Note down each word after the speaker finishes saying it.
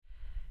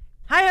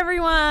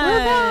everyone.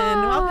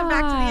 Welcome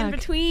back to the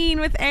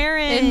In-Between with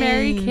Erin and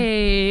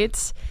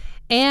Marykate.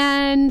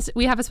 And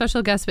we have a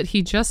special guest, but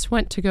he just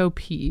went to go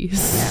pee. Yeah,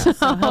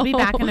 so he'll be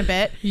back in a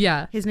bit.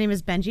 Yeah. His name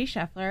is Benji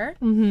Shefler.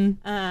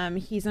 Mm-hmm.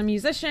 He's a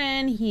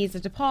musician. He's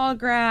a DePaul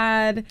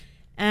grad.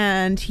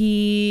 And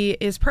he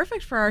is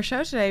perfect for our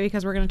show today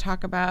because we're going to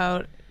talk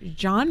about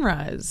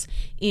genres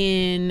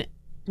in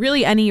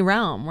really any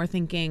realm. We're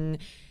thinking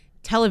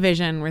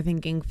television, we're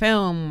thinking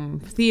film,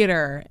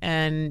 theater,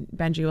 and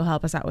Benji will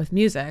help us out with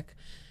music.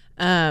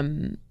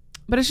 But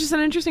it's just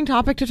an interesting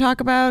topic to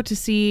talk about, to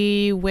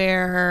see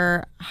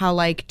how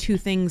like two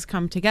things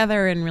come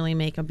together and really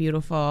make a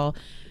beautiful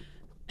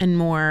and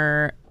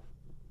more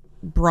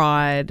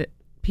broad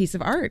piece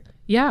of art.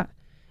 Yeah.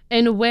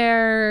 And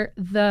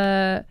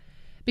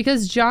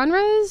because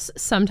genres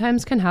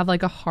sometimes can have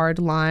like a hard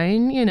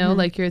line, you know,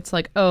 like it's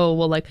like,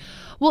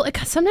 it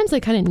sometimes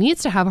it kind of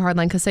needs to have a hard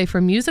line because, say,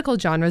 for musical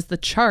genres, the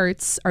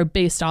charts are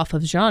based off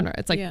of genre.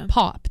 It's like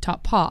pop,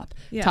 top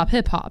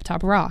hip hop,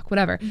 top rock,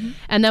 whatever.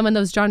 And then when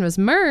those genres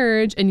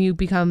merge and you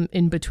become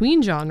in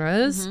between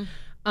genres,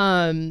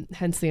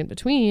 hence the in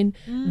between,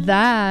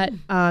 that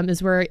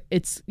is where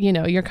it's, you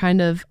know, you're kind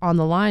of on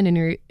the line and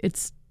you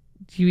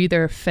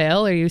either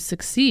fail or you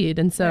succeed.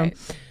 And so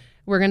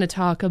we're going to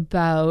talk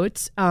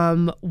about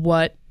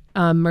what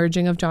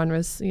merging of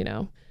genres, you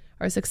know,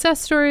 are success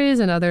stories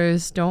and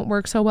others don't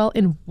work so well,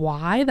 and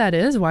why that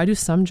is. Why do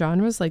some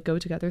genres like go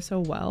together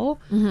so well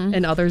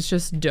and others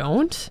just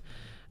don't?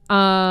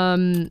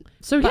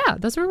 That's what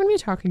we're going to be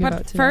talking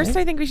about today. First,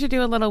 I think we should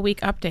do a little week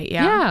update.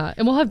 Yeah,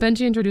 and we'll have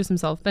Benji introduce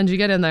himself. Benji,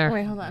 get in there.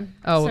 Wait, hold on.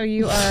 Oh, so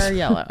you are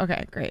yellow.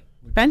 Okay, great.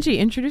 Benji,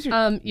 introduce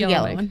yourself.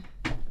 Yellow one.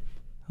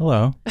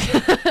 Hello.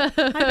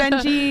 Hi,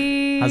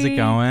 Benji. How's it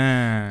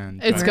going?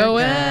 It's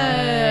going.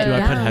 Do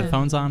I put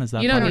headphones on? Is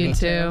that you don't funny? need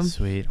to.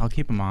 Sweet. I'll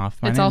keep them off.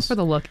 It's all for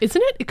the look.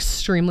 Isn't it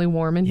extremely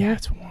warm in here? Yeah,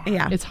 it's warm.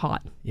 Yeah. It's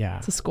hot. Yeah.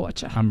 It's a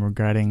scorcher. I'm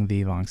regretting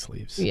the long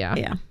sleeves.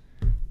 Yeah.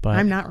 But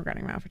I'm not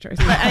regretting my outfit choice.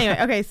 But anyway,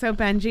 okay, so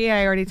Benji,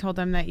 I already told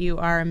them that you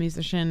are a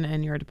musician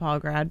and you're a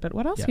DePaul grad, but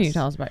what else can you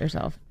tell us about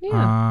yourself?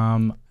 Yeah.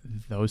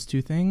 Those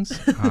two things.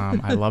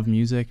 I love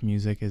music.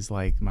 Music is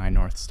like my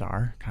North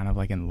Star, kind of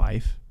like in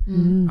life.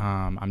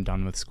 I'm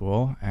done with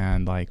school,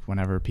 and like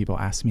whenever people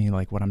ask me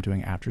like what I'm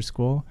doing after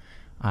school,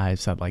 I've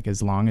said like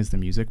as long as the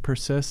music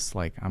persists,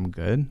 like I'm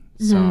good.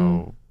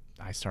 So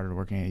I started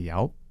working at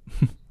Yelp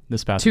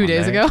this past 2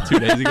 days ago. 2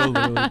 days ago,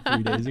 literally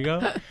 3 days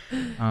ago.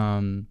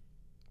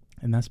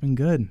 And that's been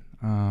good.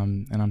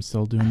 And I'm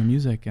still doing the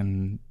music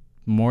and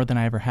more than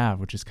I ever have,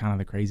 which is kind of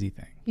the crazy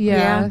thing.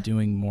 Yeah. I'm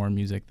doing more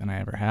music than I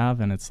ever have,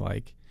 and it's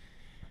like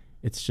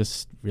it's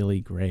just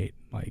really great.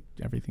 Like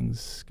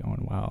everything's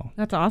going well.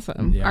 That's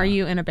awesome. Yeah. Are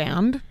you in a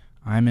band?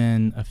 I'm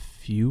in a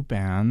few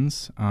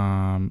bands.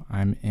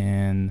 I'm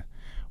in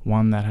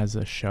one that has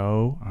a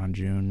show on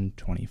June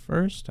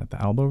 21st at the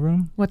Elbow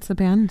Room. What's the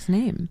band's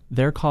name?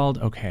 They're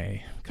called,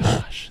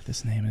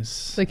 this name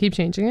is... They keep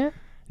changing it?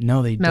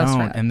 No, they don't.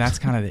 Mousetrap. And that's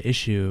kind of the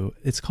issue.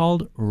 It's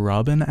called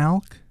Rub and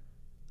Alk.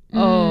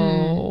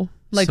 Oh,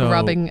 like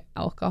rubbing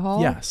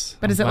alcohol? Yes.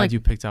 But I'm is it glad like... you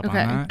picked up on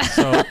that.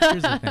 So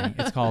here's the thing.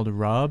 It's called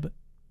Rub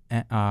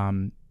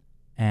N''Alk.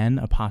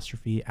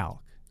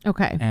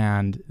 Okay.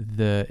 And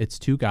it's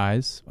two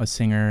guys, a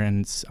singer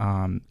and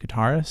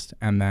guitarist,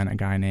 and then a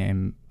guy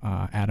named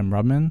Adam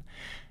Rubman.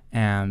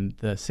 And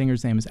the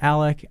singer's name is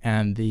Alec,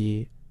 and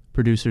the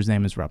producer's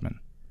name is Rubman.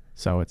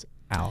 So it's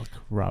Alec,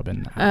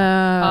 Rubin,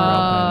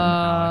 Alec.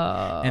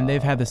 And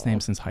they've had this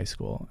name since high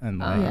school. And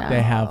like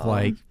they have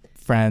like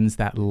friends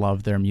that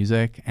love their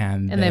music,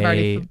 and they've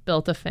already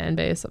built a fan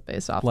base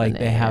based off like the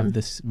name. they have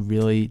this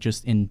really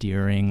just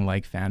endearing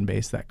like fan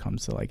base that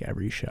comes to like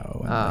every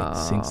show and like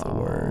sings the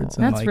words.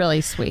 And, That's like,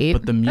 really sweet.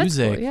 But the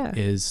music cool, yeah.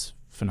 is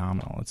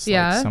phenomenal. It's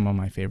like some of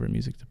my favorite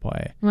music to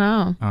play.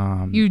 Wow.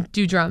 You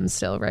do drums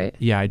still, right?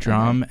 Yeah, I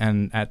drum,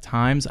 and at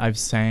times I've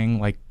sang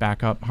like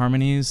backup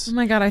harmonies. Oh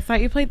my God, I thought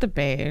you played the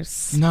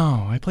bass.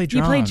 No, I play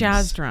drums. You play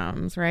jazz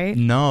drums, right?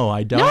 No,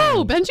 I don't.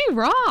 No, Benji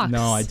rocks.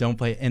 No, I don't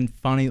play. And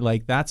funny,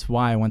 like that's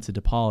why I went to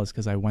DePaul, is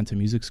because I went to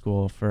music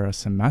school for a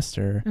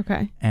semester.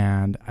 Okay.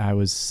 And I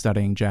was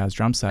studying jazz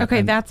drum set.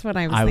 Okay, that's what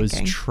I was thinking.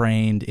 I was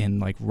trained in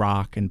like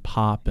rock and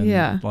pop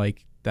and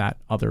like that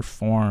other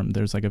form.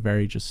 There's like a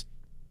very just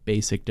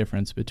basic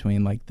difference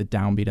between like the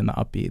downbeat and the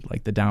upbeat.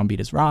 Like the downbeat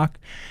is rock,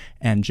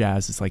 and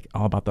jazz is like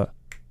all about the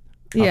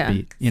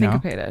upbeat, you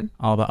syncopated. know,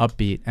 all the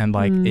upbeat, and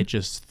like it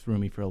just threw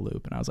me for a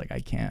loop, and I was like,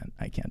 I can't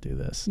do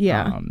this.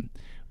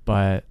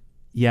 But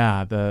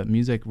yeah, the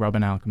music Rub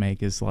and Alk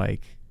make is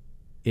like,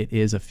 it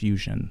is a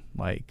fusion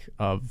like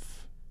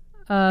of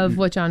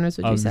what genres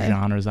would you say?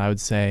 Genres, I would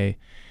say.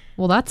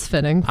 Well, that's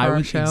fitting for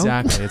our show.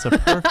 Exactly. It's a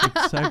perfect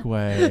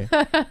segue.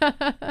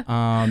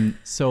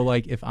 So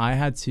like if I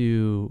had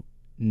to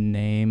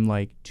name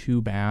like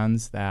two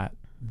bands that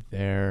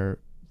their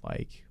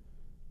like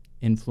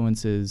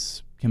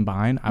influences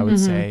combine, I would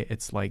say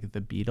it's like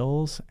the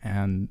Beatles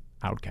and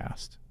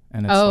Outkast.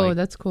 And it's like,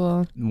 that's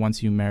cool.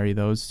 Once you marry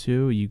those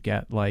two, you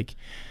get like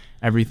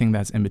everything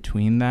that's in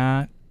between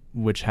that,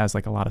 which has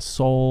like a lot of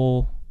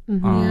soul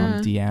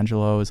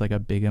D'Angelo is like a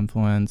big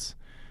influence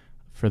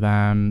for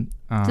them.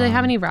 Do they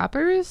have any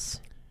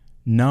rappers?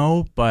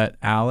 No, but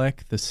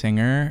Alec, the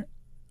singer,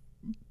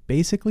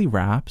 basically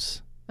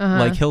raps.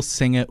 Like he'll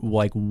sing it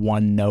like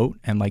one note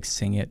and like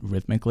sing it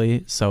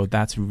rhythmically. So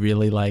that's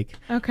really like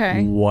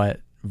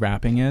what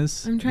rapping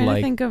is. I'm trying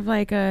to think of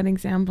like an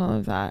example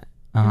of that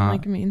in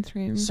like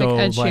mainstream. So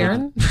like Ed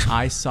Sheeran?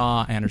 I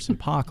saw Anderson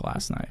 .Paak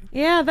last night.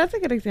 Yeah, that's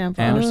a good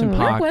example. Anderson .Paak.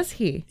 Where was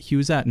he? He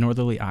was at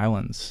Northerly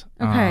Islands,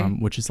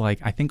 which is like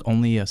I think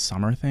only a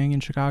summer thing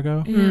in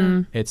Chicago.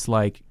 It's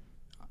like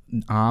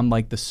on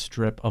like the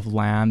strip of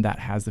land that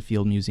has the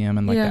Field Museum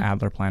and like the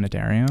Adler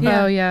Planetarium.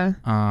 Oh yeah.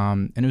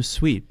 And it was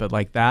sweet, but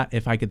like that,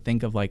 if I could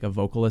think of like a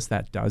vocalist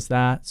that does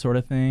that sort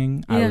of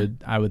thing,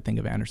 I would think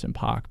of Anderson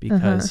 .Paak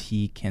because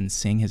he can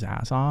sing his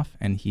ass off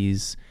and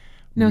he's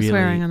no really,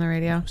 swearing on the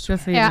radio.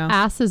 Just so you know.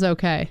 Ass is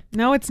okay.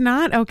 No, it's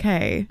not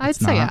okay. I'd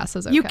say ass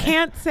is okay. You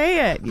can't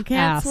say it. You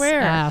can't swear.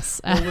 Ass.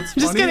 Well, what's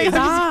just funny kidding.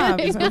 Stop.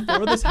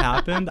 Before this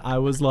happened, I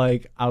was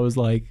like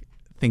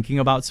thinking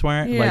about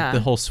swearing, like the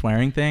whole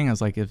swearing thing. I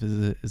was like, is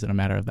it a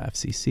matter of the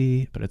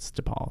FCC? But it's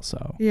DePaul,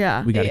 so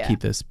we got to keep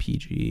this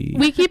PG.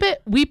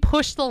 We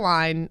push the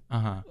line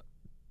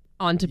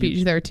onto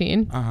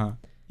PG-13.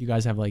 You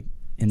guys have like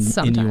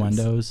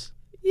innuendos.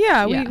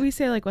 Yeah, we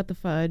say like what the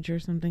fudge or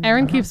something.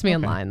 Erin keeps me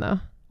in line though.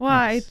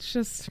 Well, it's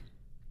just,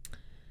 what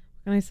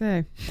can I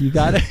say? You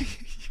gotta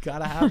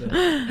have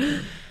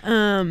it.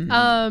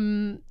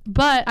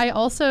 But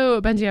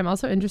Benji, I'm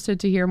also interested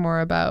to hear more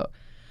about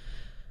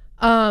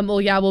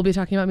we'll be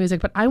talking about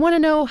music, but I want to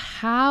know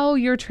how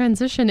your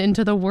transition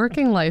into the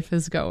working life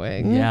is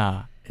going.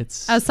 Yeah,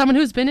 it's as someone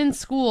who's been in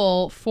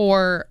school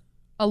for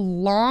a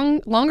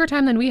longer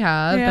time than we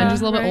have.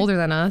 Benji's a little bit older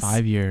than us.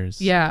 5 years.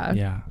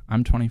 Yeah.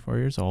 I'm 24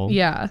 years old.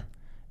 Yeah.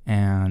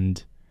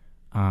 And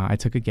I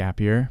took a gap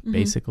year,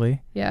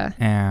 basically. Yeah.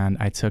 And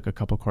I took a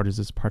couple quarters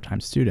as a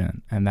part-time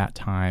student, and that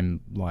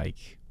time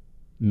like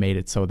made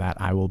it so that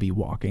I will be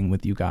walking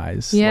with you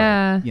guys.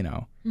 Yeah. Like, you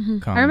know.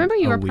 I remember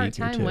you were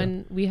part-time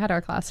when we had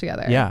our class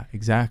together. Yeah,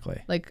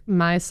 exactly. Like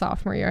my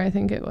sophomore year, I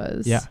think it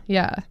was.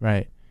 Yeah.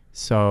 Right.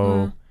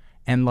 So,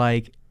 and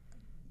like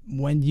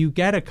when you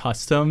get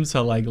accustomed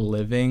to like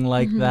living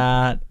like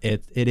that,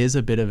 it is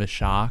a bit of a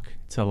shock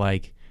to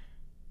like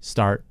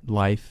start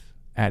life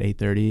at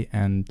 8:30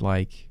 and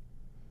like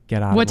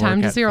get out. What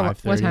time's your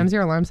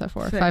alarm set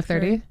for?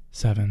 5:30.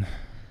 7.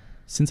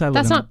 Since I live,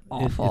 that's not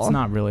awful. It's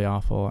not really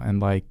awful,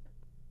 and like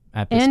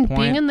at this point,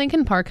 being in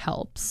Lincoln Park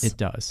helps. It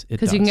does.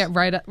 Because you can get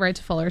right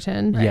to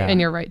Fullerton, and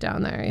you're right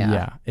down there.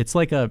 Yeah. It's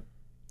like a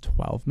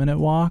 12-minute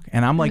walk,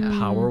 and I'm like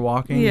power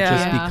walking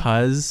just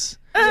because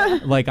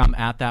like I'm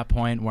at that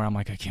point where I'm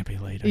like, I can't be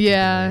late.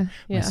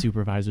 My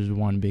supervisor's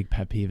one big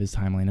pet peeve is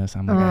timeliness.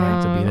 I'm like, I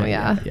have to be there.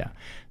 Yeah.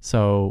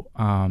 So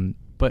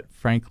but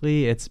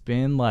frankly, it's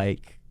been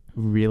like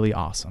really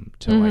awesome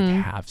to like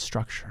have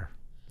structure.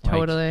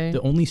 Totally. Like,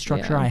 the only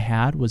structure I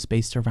had was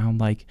based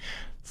around like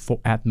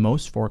at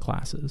most 4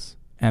 classes,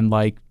 and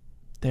like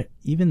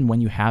even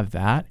when you have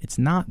that, it's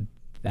not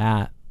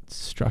that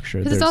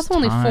structured. Because it's also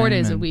only 4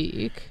 days a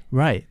week.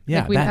 Right.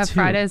 Yeah. Like we'd have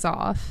Fridays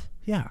off.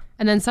 Yeah.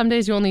 And then some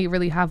days you only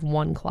really have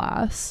one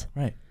class.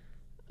 Right.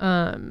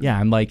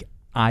 Yeah, and like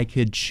I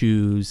could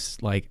choose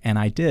like, and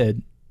I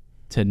did,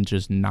 to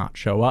just not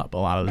show up a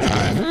lot of the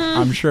time.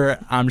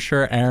 I'm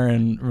sure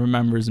Erin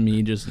remembers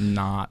me just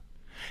not.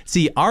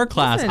 See, our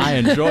class I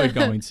enjoyed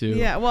going to.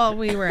 Yeah, well,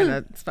 we were in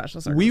a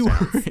special circumstance. We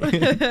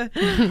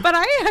were but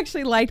I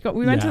actually liked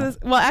we went to this.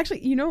 Well,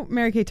 actually,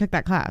 Marykate took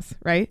that class,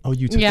 right? Oh,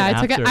 you took it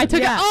after. I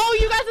took it. Oh,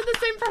 you guys are the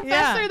same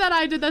professor that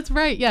I did. That's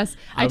right. Yes.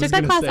 I took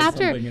that class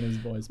after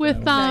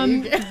with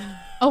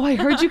oh, I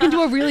heard you can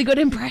do a really good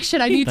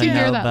impression. I need to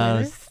hear that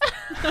later.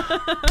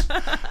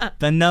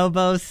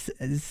 Bonobos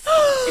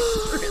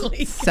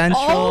really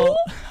Central.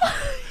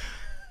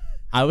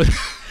 I was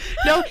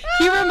No,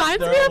 he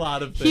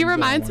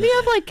reminds me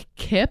of like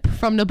Kip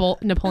from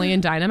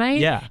Napoleon Dynamite.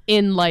 Yeah.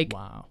 In like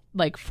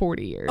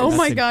 40 years. Oh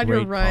my God,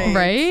 you're right.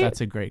 Right?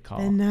 That's a great call.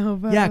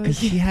 Bonobos. Yeah, because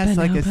he has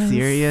like a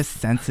serious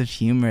sense of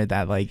humor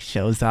that like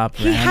shows up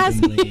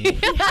randomly.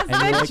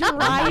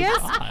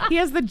 He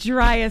has the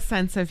driest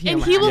sense of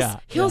humor. And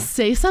he'll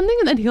say something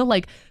and then he'll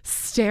like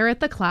stare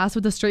at the class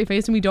with a straight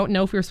face, and we don't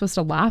know if we were supposed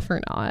to laugh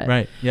or not.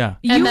 Right. Yeah.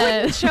 You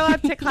would show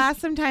up to class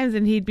sometimes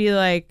and he'd be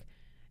like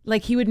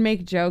he would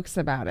make jokes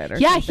about it or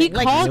something. He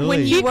called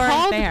when you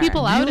called there.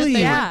 people out if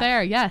they weren't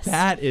there. Yes.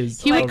 That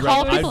is he would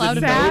call people out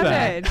if they were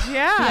there.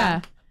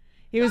 Yeah.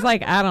 He was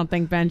like, I don't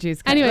think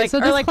Benji's anyway.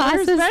 So this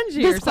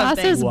class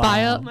is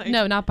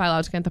not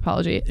biological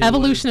anthropology,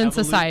 evolution in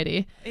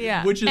society.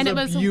 Yeah, which is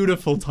a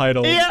beautiful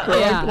title for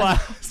a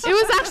class. It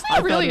was actually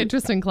a really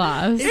interesting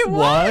class. It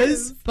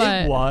was,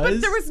 but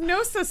there was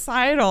no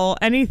societal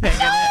anything.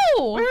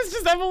 No, it was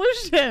just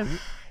evolution.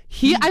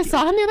 I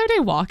saw him the other day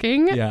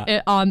walking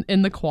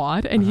in the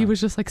quad, and he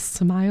was just like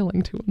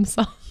smiling to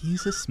himself.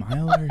 He's a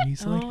smiler.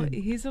 He's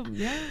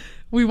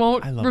We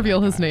won't reveal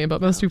his guy. name,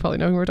 but most of you probably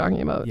know who we're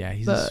talking about. Yeah,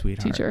 he's the a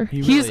sweetheart. teacher.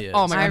 He He's really is.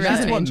 oh my gosh, That's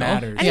he's an what angel.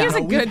 matters. And he's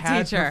a good We've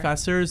had teacher.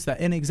 professors that,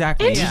 and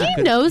And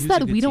he knows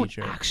that we don't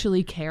teacher.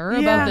 actually care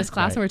about this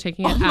class, and we're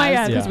taking it my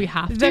God. because we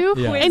have to. The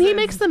And he quizzes.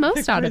 makes the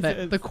most out of it.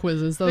 quizzes. The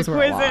quizzes, those The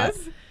were a lot.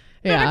 quizzes.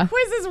 Yeah. The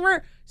quizzes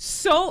were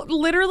so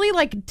literally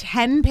like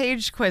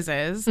 10-page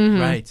quizzes.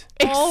 Right.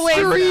 Always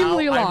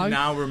Extremely I'm long.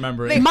 now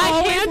remembering. My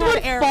always hand had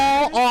would errors.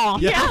 fall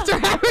off Yeah. after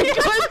every quiz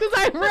because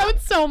I wrote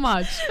so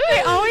much.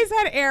 They always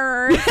had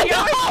errors. He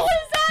always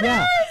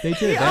Yeah, they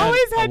did. He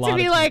always had to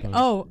be like,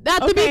 oh,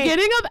 At the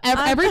beginning of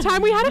every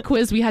time we had a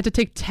quiz, we had to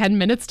take 10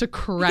 minutes to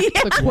correct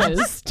the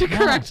quiz, to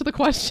correct the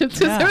questions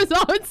because there was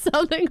always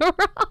something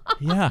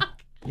wrong.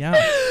 Yeah.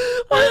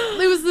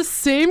 It was the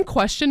same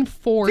question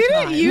 4 times.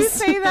 Didn't you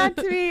say that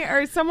to me?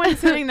 Or someone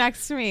sitting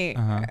next to me?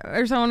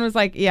 Or someone was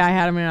like, yeah, I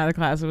had him in another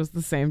class. It was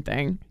the same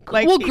thing.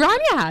 Like, Well, Grania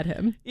had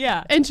him.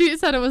 yeah. And she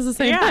said it was the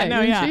same thing. No,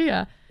 didn't yeah. she?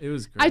 Yeah. It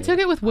was great. I took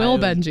it with Will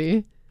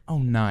Benji. Oh,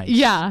 nice.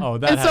 Yeah. Oh,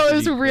 that and had so to it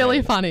was be really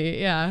great. funny.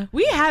 Yeah.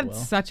 We had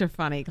such a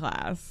funny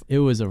class. It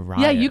was a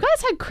riot. Yeah, you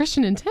guys had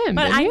Christian and Tim.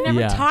 But didn't I you? never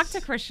Yes. talked to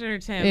Christian or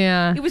Tim.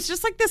 Yeah. It was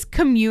just like this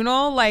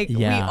communal, like, we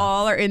Yeah.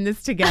 all are in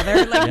this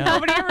together. Like, Yeah.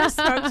 nobody ever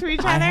spoke to each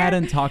other. I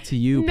hadn't talked to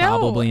you No.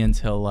 probably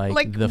until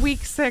like the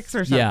week 6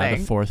 or something. Yeah,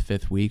 the 4th,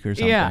 5th week or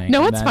something. Yeah. No,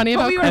 And what's then- funny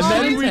about we were Christian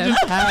And then and we Tim?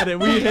 just had it.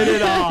 We hit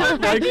it off.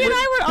 Maggie and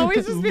I would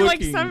always just be like,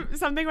 looking.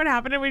 something would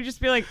happen and we'd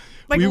just be like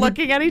We would-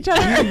 looking at each We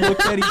other.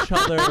 looked at each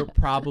other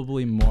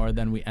probably more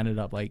than we ended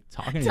up like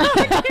talking to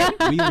each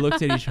other. We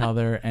looked at each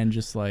other and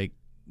just like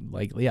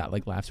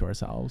laughed to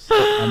ourselves.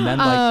 And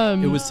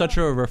then it was such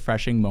a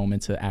refreshing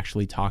moment to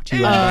actually talk to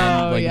you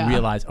and then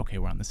realize, okay,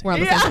 we're on the same We're on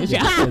the page. same page,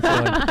 yeah. That's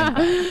all I could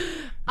think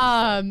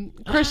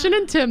of. Christian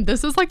and Tim,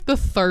 this is like the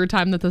 3rd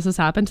time that this has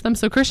happened to them.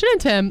 So Christian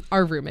and Tim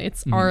are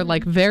roommates, are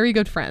like very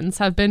good friends,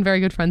 have been very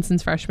good friends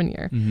since freshman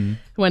year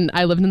when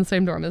I lived in the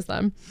same dorm as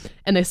them.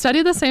 And they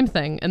study the same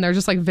thing and they're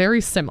just like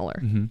very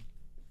similar.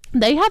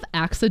 They have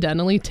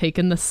accidentally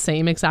taken the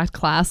same exact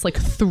class like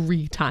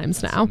 3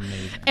 times now.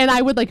 And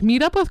I would like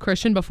meet up with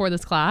Christian before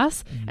this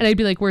class and I'd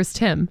be like, where's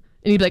Tim?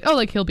 And he'd be like, oh,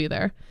 like he'll be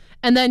there.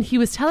 And then he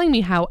was telling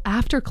me how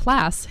after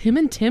class, him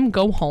and Tim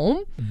go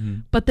home,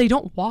 but they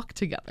don't walk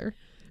together.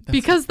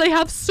 Because they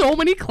have so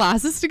many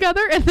classes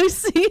together and they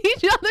see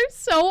each other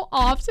so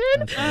often.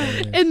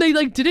 And they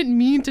like didn't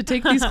mean to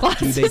take these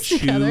classes Do they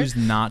together. choose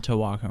not to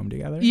walk home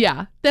together?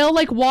 Yeah. They'll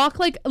like walk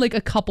like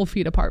a couple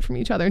feet apart from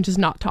each other and just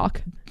not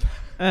talk.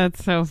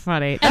 That's so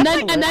funny. And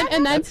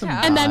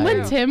then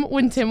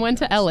when Tim went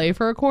to LA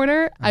for a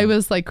quarter, I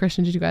was like,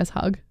 Christian, did you guys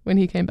hug when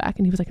he came back?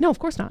 And he was like, no, of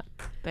course not.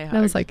 They And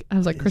I was like,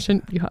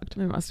 Christian, you hugged.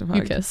 they must have You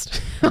hugged.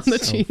 kissed on the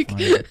So cheek.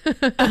 funny.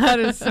 That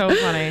is so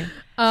funny.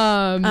 Do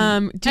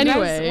you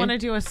Anyway. guys want to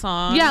do a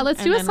song? Yeah,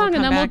 let's do a song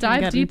and then we'll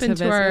dive deep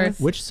into our-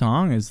 Which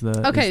song is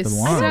the Okay, is the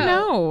so- one? I don't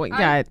know.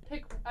 Yeah,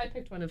 I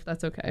picked one if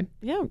that's okay.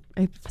 yeah.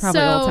 It's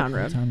probably So- Old Town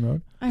Road. Town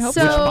Road. I hope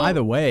So- Which, so. by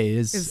the way,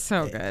 It's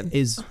so good.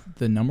 is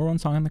the #1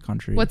 song in the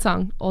country. What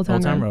song? Old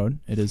Old Town Town Road. Road.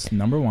 It is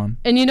 #1.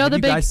 And you know Have the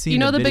you big guys seen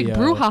the the big video?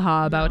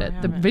 brouhaha about No, I it.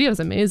 The haven't. video's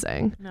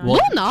amazing. Well-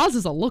 Lil Nas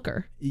is a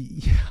looker.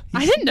 Yeah,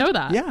 I didn't know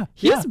that. Yeah,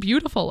 He's yeah.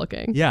 beautiful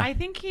looking. Yeah, I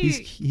think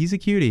he's a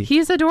cutie.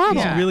 He's adorable.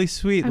 He's Yeah. really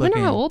sweet I looking.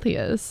 wonder how old he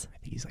is. I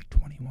think he's like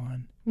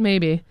 21.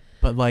 Maybe.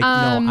 But like,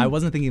 Um, no, I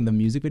wasn't thinking the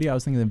music video. I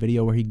was thinking the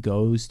video where he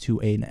goes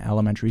to an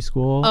elementary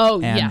school. Oh,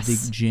 and yes.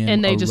 the gym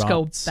And they just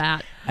go erupts.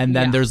 bat. And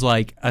then yeah. there's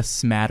like a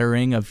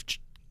smattering of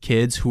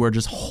kids who are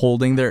just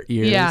holding their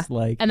ears. Yeah.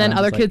 Like, And then I'm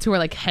other just kids who are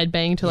like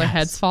headbanging till their Yes.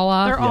 heads fall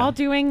off. they're Yeah. all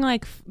doing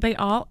like they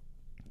all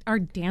are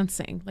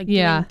dancing, like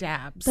Yeah. doing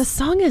dabs. The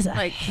song is a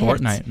Like hit.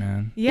 Fortnite,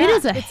 man. Yeah, It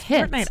is a it's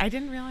hit. Fortnite. I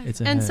didn't realize. It's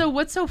a And hit. so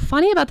what's so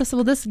funny about this,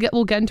 we'll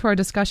get into our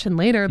discussion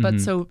later, but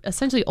Mm-hmm. so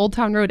essentially Old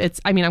Town Road,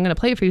 I'm going to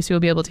play it for you so you'll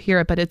be able to hear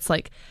it, but it's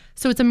like,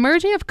 so it's a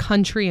merging of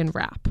country and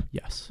rap,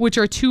 Yes. which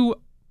are 2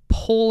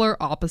 polar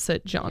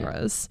opposite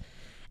genres.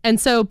 And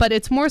so, but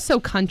it's more so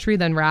country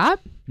than rap.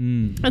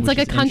 It's like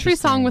a country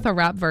song with a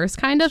rap verse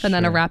kind of, and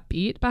then a Sure. rap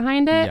beat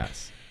behind it.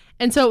 Yes.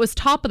 And so it was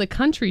top of the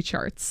country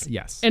charts.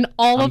 Yes. And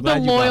all I'm of the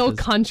glad you brought loyal this-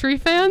 country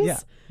fans Yeah.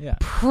 Yeah.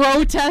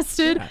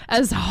 protested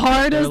as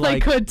hard They're as they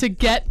like- could to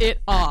get it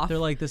off. They're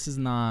like, this is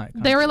not.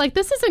 They were like,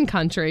 this isn't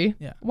country.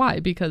 Yeah. Why?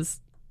 Because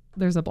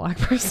there's a black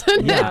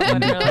person. Yeah,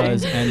 and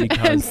literally.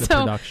 because And the so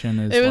production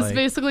is. It was like,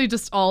 basically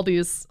just all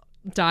these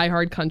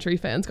diehard country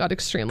fans got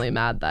extremely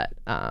mad that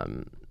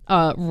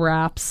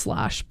rap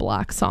 /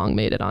 black song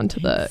made it onto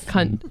the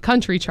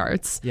country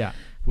charts. Yeah.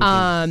 which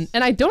is-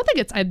 And I don't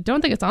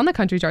think it's on the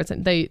country charts.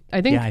 And I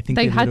think I think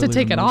they they had to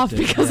literally take it off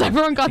removed it, because yeah.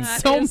 everyone got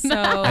That so is so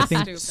mad. I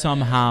think stupid.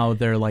 somehow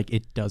they're like,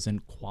 it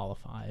doesn't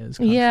qualify as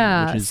country,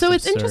 Yeah. which is So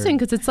it's absurd. interesting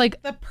because it's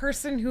like, the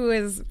person who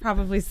is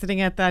probably sitting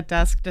at that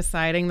desk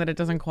deciding that it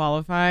doesn't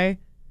qualify.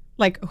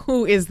 Like,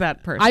 who is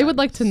that person? I would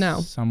like to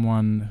know.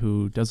 Someone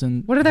who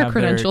doesn't. What are their have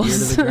credentials? Their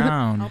ear to the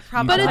ground.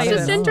 But it's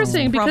just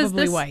interesting because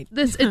Probably white.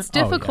 it's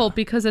difficult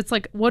because it's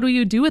like, what do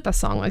you do with a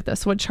song like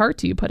this? What chart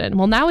do you put in?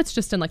 Well, now it's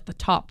just in like the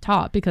top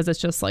because it's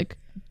just like,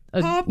 the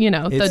top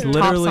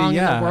song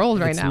in the world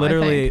right now. It's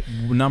literally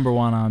number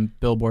one on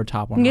Billboard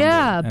Top 100.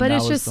 Yeah, and but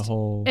it's just the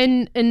whole.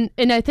 And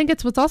I think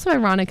it's what's also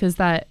ironic is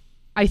that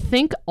I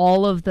think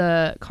all of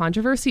the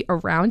controversy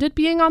around it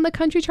being on the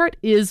country chart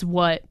is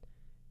what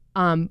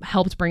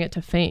helped bring it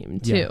to fame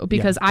too,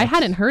 because I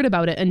hadn't heard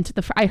about it, and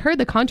I heard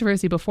the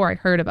controversy before I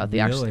heard about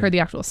heard the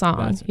actual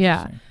song.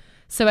 Yeah,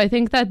 so I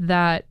think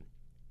that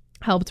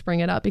helped bring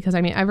it up because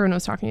I mean everyone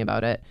was talking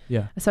about it.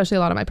 Yeah, especially a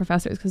lot of my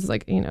professors because it's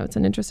like it's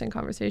an interesting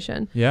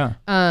conversation. Yeah.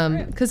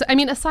 Because I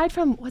mean aside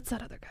from what's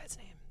that other guy's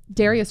name,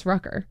 Darius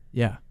Rucker.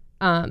 Yeah.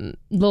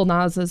 Lil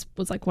Nas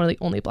was like one of the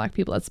only black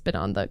people that's been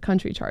on the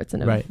country charts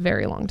in a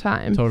very long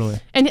time. Totally.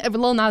 And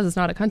Lil Nas is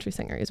not a country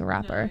singer; he's a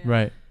rapper. No,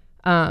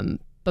 right.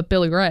 But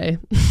Billy Ray.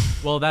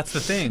 Well, that's the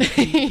thing.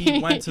 He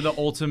went to the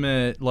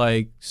ultimate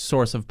like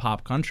source of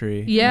pop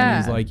country. Yeah.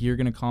 And he's like, you're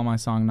gonna call my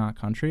song not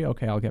country?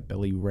 Okay, I'll get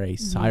Billy Ray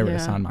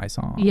Cyrus on my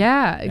song.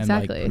 Yeah,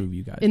 exactly. And, like, prove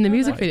you guys in the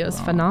music video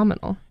is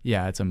phenomenal.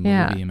 Yeah, it's a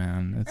movie,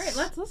 man. All right,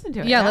 let's listen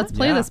to it. Yeah, let's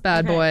play this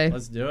bad boy.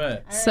 Let's do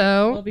it. Right,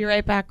 so we'll be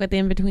right back with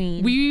In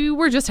Between. We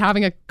were just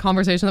having a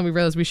conversation that we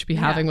realized we should be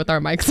having with our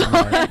mics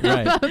on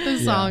about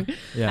this song.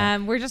 Yeah.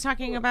 We're just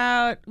talking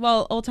about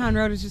Old Town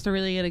Road is just a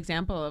really good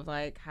example of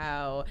like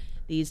how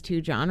these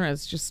two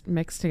genres just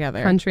mix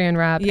together, country and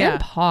rap and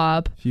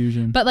pop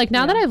fusion. But like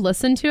now that I've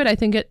listened to it, I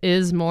think it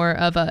is more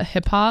of a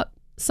hip hop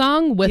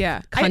song with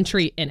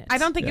country in it. I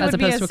don't think it would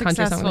be as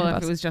successful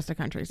if it was just a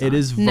country song. It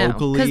is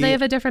vocally because they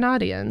have a different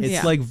audience.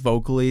 It's like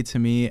vocally to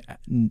me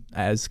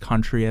as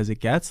country as it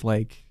gets.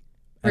 Like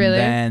and really,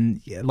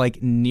 then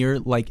like near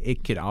like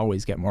it could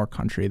always get more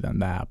country than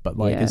that. But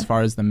like as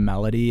far as the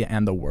melody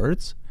and the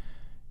words,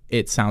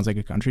 it sounds like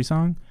a country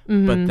song,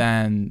 but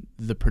then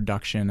the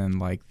production and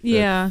like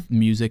the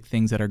music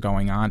things that are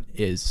going on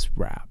is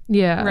rap.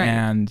 Yeah. Right.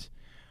 And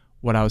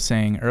what I was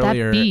saying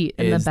earlier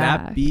is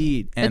that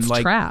beat and it's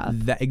like trap.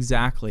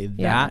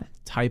 That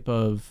type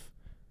of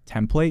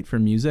template for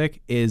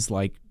music is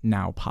like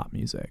now pop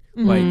music.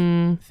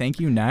 Like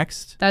Thank You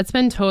Next. That's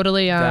been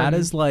totally that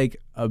is like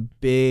a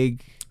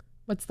big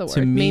what's the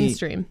word?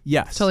 Mainstream.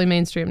 Yes. It's totally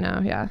mainstream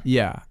now, yeah.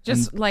 Yeah.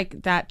 Just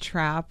like that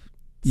trap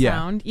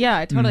sound.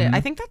 Yeah, totally. I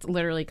think that's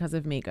literally because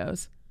of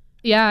Migos.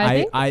 Yeah,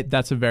 I think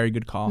that's a very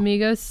good call.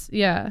 Migos,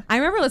 yeah. I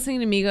remember listening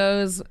to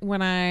Migos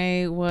when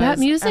I was that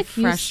music a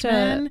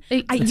freshman.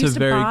 It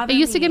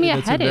used to give me a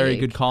headache. That's a very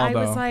good call, though.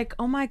 I was like,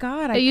 oh my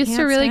God, it used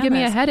to really give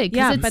me a headache.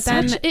 Yeah, but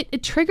then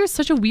it triggers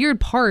such a weird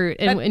part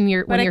when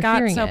you're hearing it. But it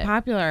got so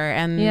popular,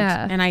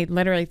 and I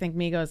literally think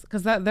Migos,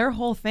 because their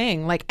whole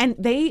thing, like, and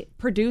they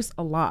produce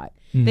a lot.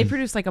 They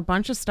produce like a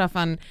bunch of stuff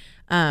on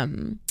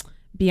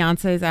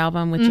Beyonce's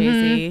album with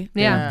Jay-Z.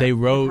 Yeah. They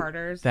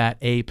wrote that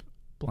Ape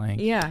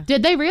blank. Yeah.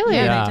 Did they really?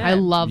 Yeah, I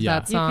love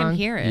that song. You can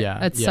hear it.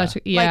 Yeah. It's such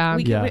a, Like,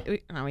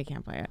 we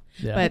can't play it.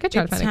 Yeah. But I could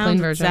try to find a clean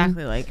sounds version.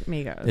 exactly like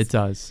Migos. It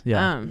does.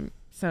 Yeah.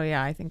 So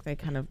yeah, I think they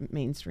kind of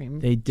mainstream.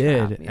 They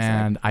did,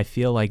 and I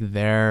feel like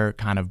their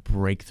kind of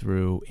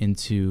breakthrough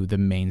into the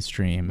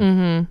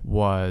mainstream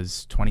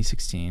was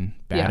 2016.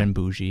 Bad and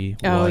Bougie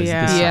was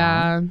the song.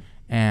 Yeah.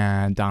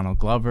 And Donald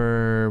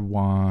Glover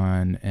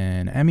won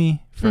an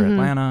Emmy for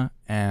Atlanta,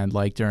 and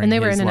like during and they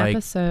were his in an like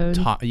episode.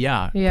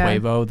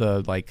 Quavo,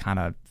 the like kind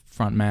of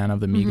front man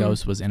of the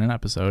Migos, was in an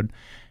episode.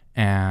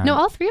 And no,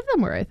 all three of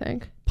them were, I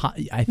think. I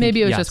think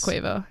maybe it was just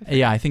Quavo.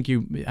 Yeah, I think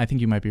you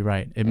might be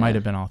right. It might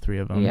have been all three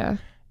of them. Yeah.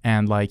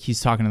 And like he's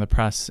talking to the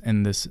press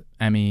in this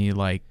Emmy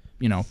like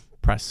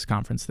press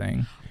conference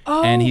thing.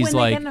 Oh, and he's when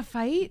like, they get in a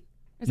fight?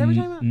 Is that what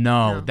you're talking about?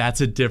 No,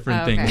 that's a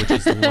different thing, which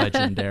is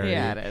legendary.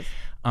 Yeah, it is.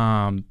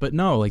 But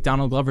no, like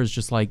Donald Glover's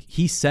just like,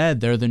 he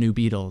said they're the new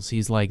Beatles.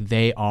 He's like,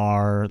 they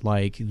are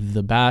like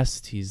the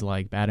best. He's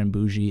like, Bad and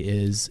Bougie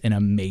is an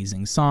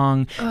amazing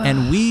song.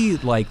 And we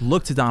like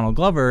look to Donald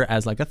Glover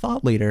as like a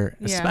thought leader,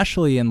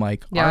 especially in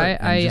like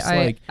art.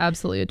 I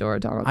absolutely adore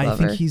Donald Glover. I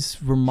think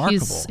he's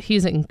remarkable.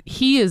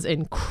 He is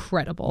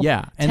incredible.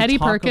 Yeah. And Teddy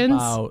Perkins.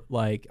 About,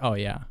 like,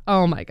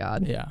 oh my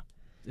God. Yeah.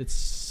 It's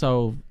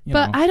so,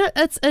 but I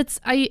don't.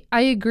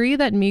 I agree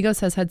that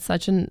Migos has had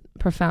such a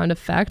profound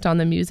effect on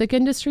the music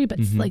industry, but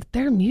it's like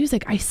their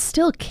music, I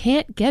still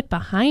can't get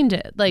behind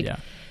it. Like,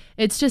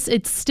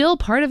 it's still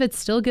part of it.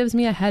 Still gives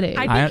me a headache.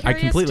 I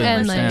completely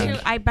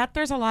understand. I bet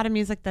there's a lot of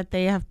music that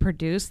they have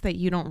produced that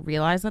you don't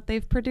realize that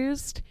they've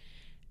produced.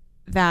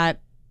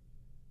 That,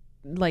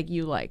 like,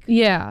 you like.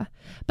 Yeah,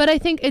 but I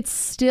think it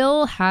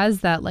still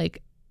has that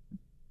like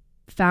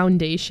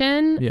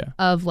foundation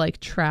of like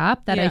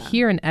trap that I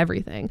hear in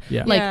everything.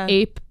 Like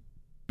Ape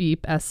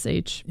Beep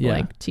SH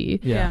blank T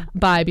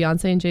by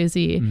Beyonce and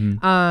Jay-Z.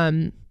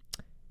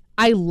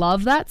 I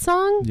love that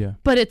song,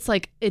 but it's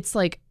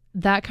like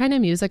that kind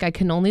of music I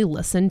can only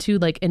listen to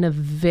like in a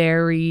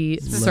very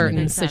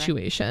certain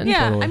situation.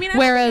 Yeah, totally. I mean,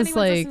 whereas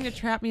like listening to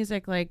trap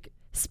music like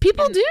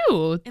People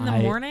do. In the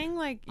morning,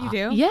 like you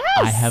do? Yes.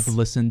 I have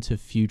listened to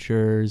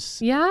Future's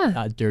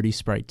Dirty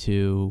Sprite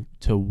 2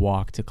 to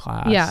walk to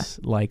class. Yeah.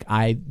 Like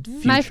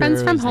my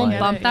friends from home like,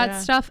 bump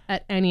that stuff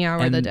at any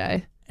hour of the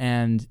day.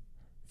 And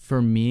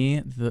for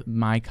me,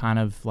 my kind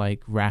of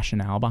like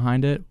rationale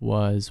behind it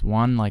was,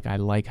 one, like I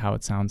like how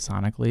it sounds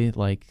sonically,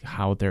 like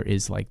how there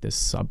is like this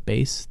sub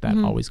bass that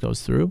always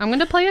goes through. I'm going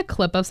to play a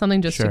clip of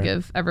something just to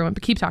give everyone,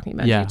 but keep talking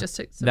about it. Just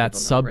so that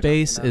sub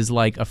bass is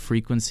like a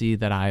frequency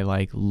that I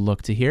like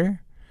look to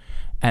hear.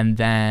 And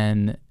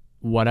then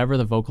whatever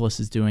the vocalist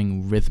is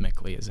doing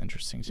rhythmically is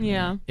interesting to me.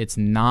 Yeah. It's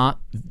not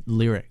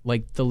lyric.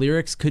 Like the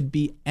lyrics could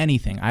be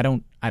anything. I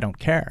don't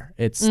care.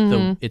 It's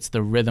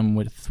the rhythm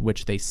with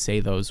which they say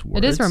those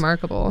words. It is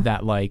remarkable.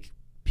 That like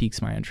piques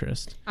my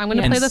interest. I'm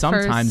going to play the first.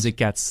 And sometimes it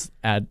gets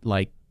at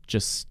like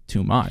just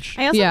too much.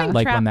 I also think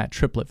like when that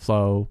triplet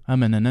flow it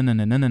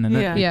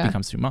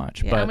becomes too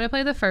much. But I'm going to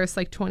play the first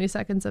like 20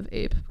 seconds of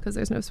Ape because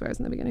there's no swears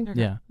in the beginning. Okay.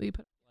 Yeah. Like,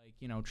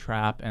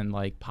 trap and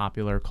like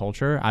popular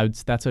culture.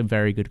 That's a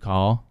very good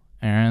call,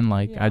 Erin.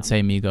 Like I'd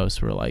say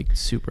Migos were like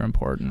super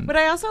important. What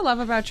I also love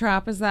about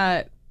trap is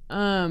that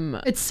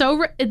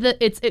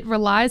it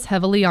relies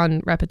heavily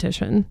on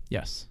repetition.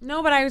 Yes.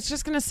 No, but I was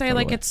just gonna say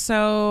like it's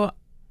so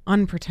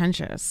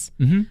unpretentious.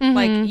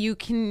 Like you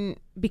can,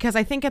 because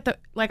I think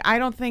I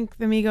don't think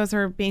the Migos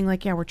are being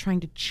like, we're trying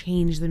to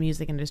change the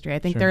music industry. I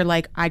think they're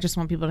like, I just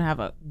want people to have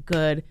a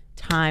good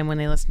time when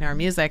they listen to our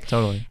music.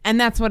 Totally. And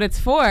that's what it's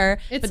for.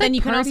 It's but then like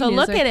you can also party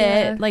look music,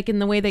 at it like in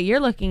the way that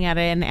you're looking at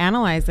it and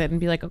analyze it and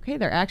be like, okay,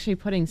 they're actually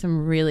putting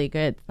some really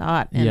good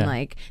thought and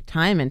like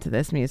time into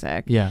this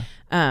music. Yeah.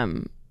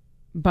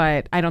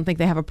 But I don't think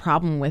they have a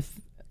problem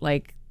with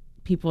like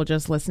people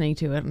just listening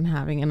to it and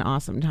having an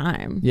awesome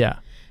time. Yeah.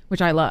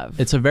 Which I love.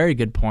 It's a very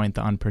good point,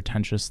 the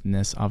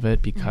unpretentiousness of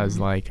it, because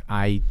like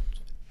I,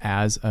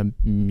 as a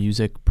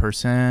music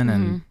person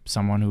and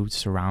someone who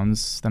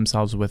surrounds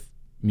themselves with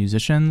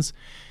musicians,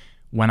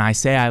 when I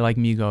say I like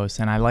Migos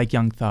and I like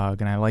Young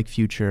Thug and I like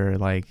Future,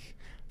 like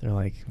they're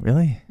like,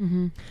 really?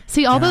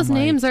 See, all those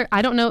names are,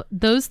 I don't know,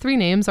 those three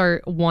names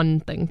are one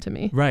thing to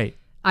me. Right.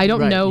 I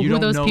don't know You who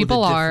don't those know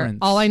people the are. difference.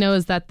 All I know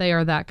is that they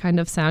are that kind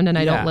of sound, and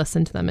I don't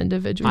listen to them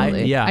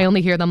individually. I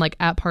only hear them like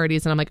at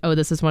parties, and I'm like, oh,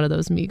 this is one of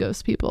those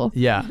Migos people.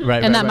 Yeah,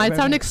 right. And that might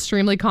sound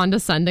extremely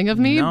condescending of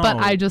me, but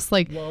I just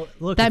like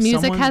that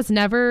music has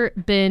never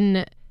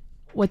been,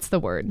 what's the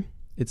word?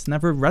 It's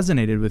never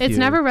resonated with you. It's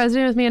never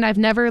resonated with me, and I've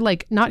never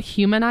like not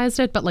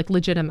humanized it, but like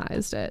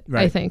legitimized it,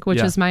 I think,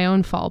 which is my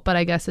own fault. But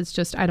I guess it's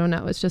just, I don't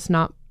know. It's just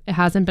not, it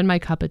hasn't been my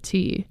cup of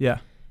tea. Yeah.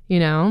 You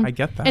know, I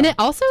get that. And it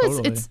also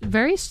Totally. it's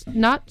very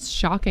not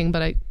shocking,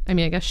 but I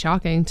mean, I guess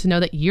shocking to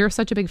know that you're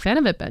such a big fan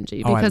of it,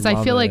 Benji, because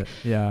I feel like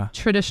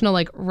traditional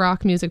like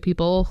rock music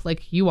people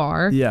like you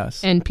are,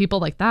 and people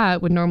like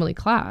that would normally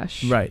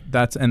clash. Right.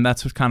 That's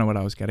kind of what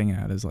I was getting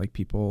at, is like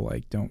people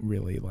like don't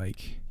really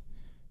like,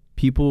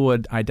 people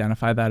would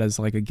identify that as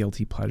like a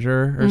guilty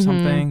pleasure or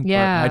something.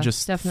 Yeah, but I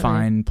just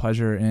find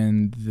pleasure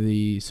in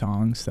the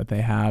songs that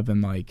they have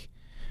and like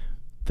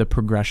the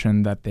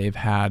progression that they've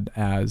had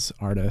as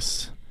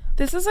artists.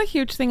 This is a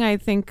huge thing. I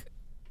think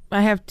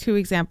I have two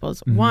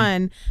examples.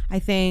 One, I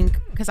think,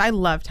 because I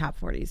love top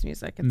 40s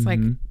music. It's like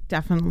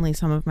definitely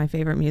some of my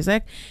favorite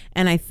music.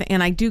 And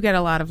I do get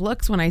a lot of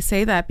looks when I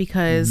say that,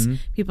 because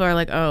people are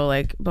like, oh,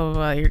 like, blah,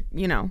 blah, blah,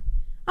 you know.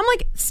 I'm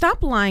like,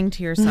 stop lying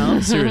to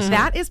yourself. Seriously.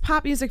 That is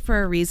pop music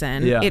for a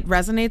reason. Yeah. It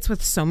resonates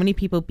with so many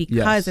people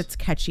because it's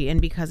catchy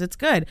and because it's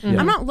good.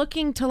 I'm not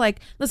looking to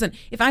like, listen,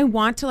 if I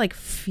want to like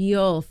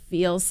feel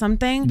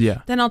something,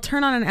 then I'll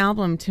turn on an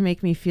album to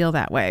make me feel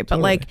that way. But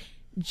like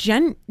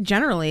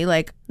generally,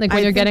 like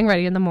when you're getting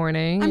ready in the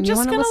morning, I'm and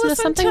just you going to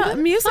listen to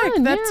music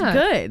fun, that's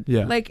good.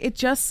 Yeah. Like it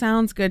just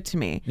sounds good to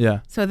me. Yeah.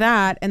 So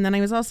that, and then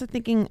I was also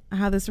thinking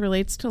how this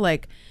relates to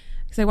like,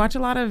 because I watch a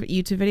lot of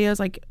YouTube videos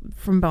like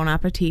from Bon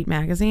Appetit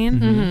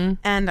magazine,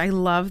 and I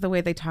love the way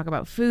they talk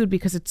about food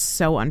because it's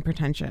so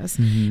unpretentious.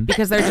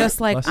 Because they're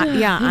just like,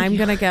 I'm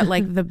gonna get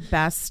like the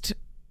best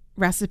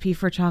recipe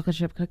for chocolate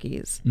chip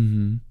cookies,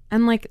 and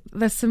like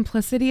the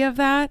simplicity of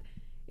that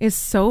is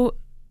so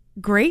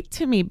great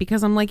to me,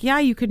 because I'm like,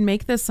 you could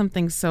make this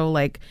something so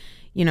like,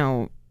 you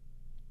know,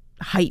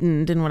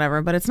 heightened and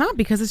whatever, but it's not,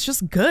 because it's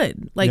just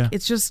good. Like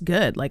it's just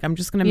good. Like I'm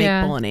just gonna make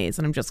bolognese,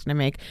 and I'm just gonna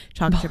make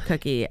chocolate chip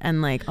cookie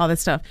and like all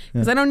this stuff,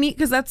 because I don't need,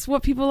 because that's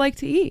what people like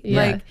to eat.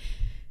 Like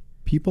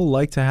people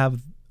like to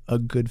have a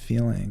good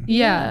feeling.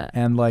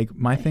 And like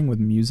my thing with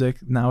music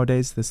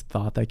nowadays, this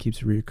thought that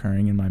keeps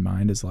reoccurring in my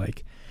mind is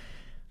like,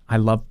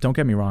 don't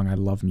get me wrong, I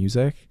love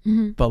music,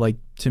 but like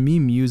to me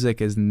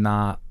music is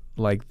not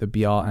like the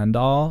be all end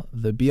all.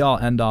 The be all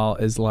end all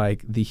is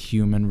like the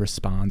human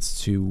response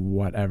to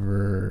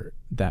whatever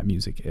that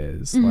music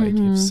is. Like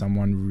if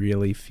someone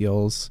really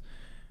feels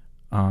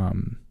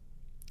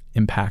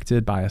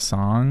impacted by a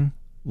song,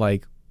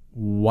 like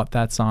what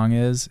that song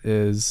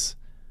is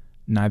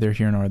neither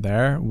here nor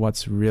there.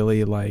 What's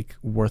really like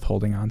worth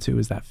holding on to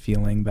is that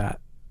feeling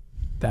that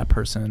that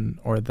person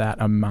or that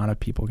amount of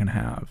people can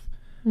have.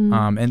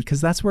 And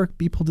because that's where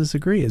people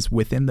disagree, is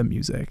within the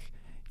music.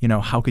 you know,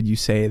 how could you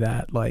say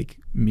that like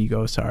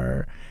Migos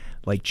are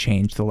like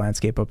changed the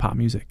landscape of pop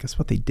music? That's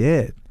what they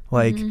did.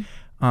 Like,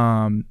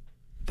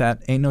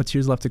 that Ain't No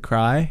Tears Left to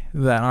Cry,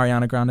 that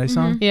Ariana Grande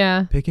song.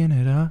 Yeah. Picking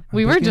it up.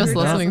 We were just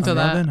listening to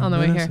that on the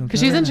way here because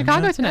she's in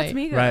Chicago tonight.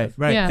 Right.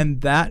 Yeah.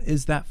 And that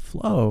is that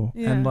flow.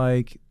 Yeah. And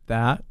like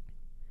that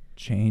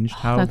changed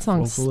how that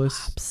song vocalists.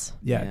 slaps.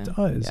 Yeah, it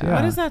does. Yeah. Yeah.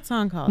 What is that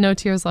song called? No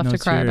Tears Left No to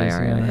Cry by Tears,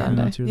 Ariana yeah, Grande.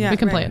 No Tears Yeah, we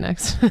can right. play it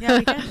next. Yeah,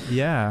 we can.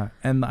 Yeah.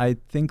 And I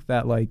think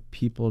that like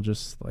people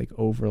just like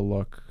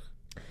overlook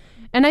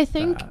And I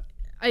think that.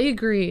 I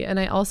agree. And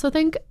I also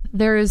think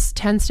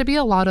tends to be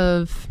a lot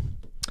of,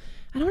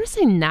 I don't want to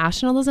say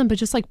nationalism, but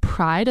just like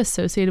pride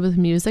associated with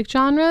music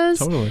genres.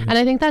 Totally. And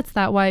I think that's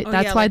why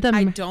Like, the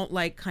I don't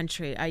like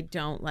country. I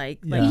don't like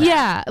Yeah.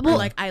 yeah. that. Well, Or,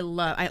 like I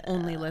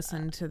only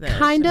listen to this.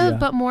 kind of, Yeah.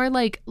 but more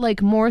like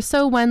more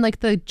so when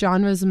like the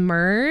genres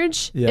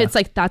merge, Yeah. it's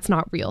like that's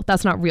not real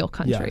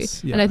country.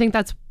 Yes, yeah. And I think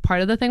that's part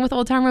of the thing with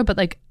Old Town Road. But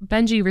like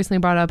Benji recently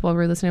brought up while we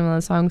were listening to one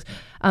of the songs,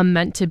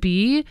 Meant to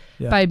Be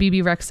by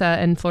Bebe Rexha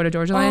and Florida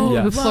Georgia Line. Oh, Yeah.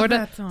 Who love Florida,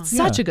 that song.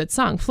 such a good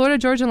song. Florida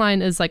Georgia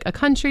Line is like a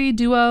country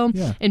duo,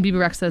 Yeah. and Bebe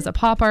Rexha is a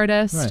pop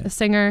artist, Right. a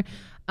singer.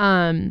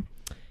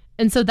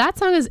 And so that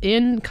song is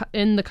in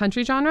the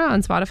country genre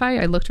on Spotify.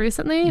 I looked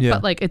recently, Yeah.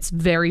 but like it's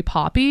very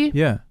poppy.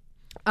 Yeah.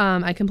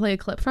 I can play a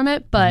clip from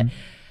it, but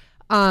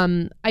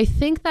I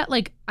think that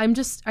like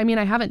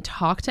I haven't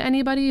talked to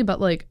anybody but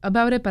like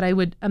about it, but I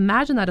would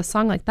imagine that a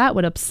song like that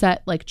would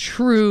upset like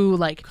true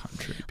like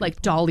Country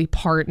like Dolly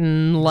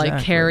Parton, like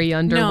Exactly. Carrie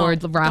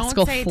Underwood,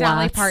 Rascal don't say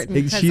Dolly Flatts. Parton,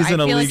 She's 'cause in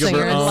I a feel league like of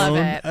she her would love own.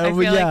 it. I Oh,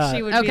 feel yeah. like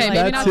she would Okay, be maybe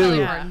like, not too. Dolly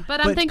yeah. Parton,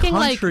 but I'm thinking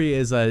like country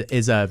is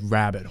a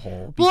rabbit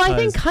hole. Well, I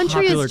think because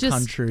country is popular just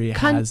country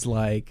has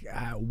like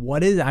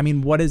what is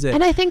it?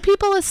 and I think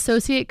people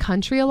associate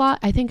country a lot.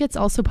 I think it's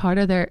also part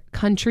of their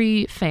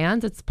country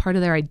fans. It's part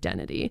of their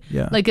identity.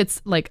 Yeah. Like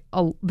it's like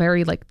a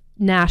very like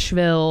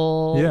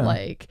Nashville, Yeah.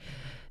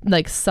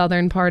 like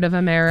southern part of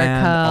America,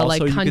 and also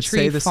like you country could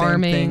say the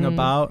farming. same thing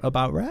about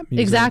rap music.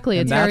 Exactly,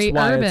 And it's that's very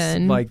why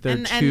urban. It's like they're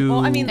And two. well,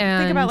 I mean, think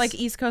And- about like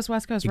East Coast,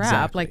 West Coast rap.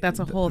 Exactly. Like that's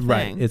a whole thing.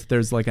 Right.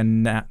 There's like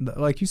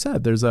like you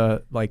said, there's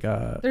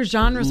There's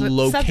genres with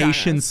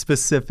location subgenres.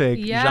 specific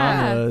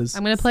genres.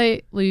 I'm gonna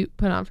play. Will you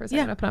put it on for a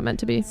second? Yeah. I put on Meant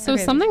to Be. So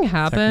Okay. something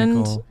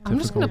happened. Technical I'm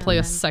just gonna play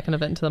a difficulties. second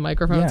of it into the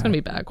microphone. It's Yeah. gonna be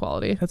bad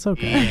quality. That's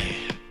okay.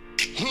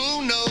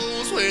 Who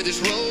knows where this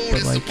road But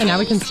is like And now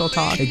we can still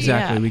talk.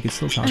 exactly, Yeah. we could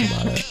still talk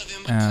about it.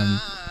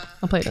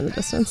 I'll play it in the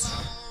distance.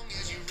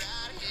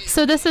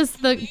 So this is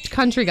the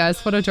country guys,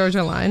 Florida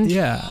Georgia Line.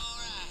 Yeah,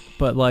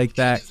 but like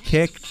that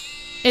kick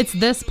It's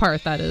this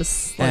part that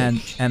is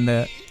like, and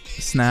the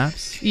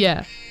snaps,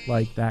 yeah.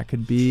 like that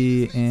could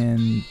be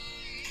in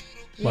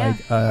like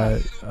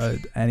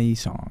any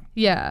song.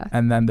 Yeah.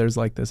 And then there's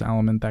like this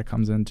element that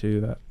comes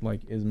into that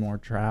like is more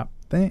trap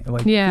thing,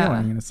 like Yeah.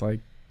 feeling, and it's like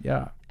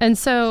And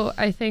so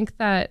I think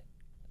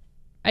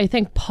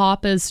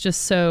pop is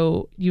just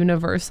so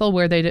universal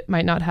where they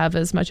might not have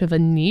as much of a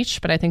niche,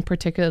 but I think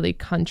particularly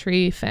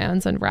country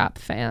fans and rap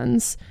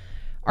fans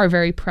are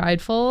very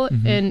prideful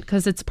in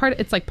because it's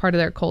like part of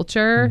their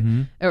culture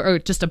or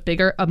just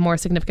a more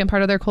significant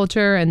part of their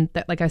culture. And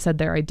that, like I said,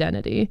 their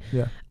identity.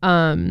 yeah.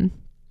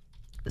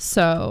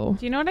 So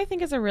Do you know what I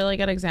think is a really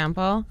good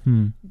example?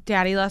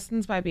 Daddy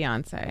Lessons by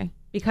Beyonce.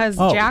 Because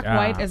Oh, Jack yeah.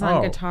 White is on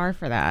Oh. guitar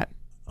for that.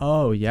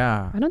 Oh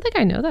yeah. I don't think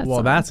I know that Well,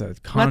 song. that's a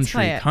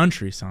play it.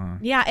 country song.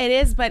 Yeah, it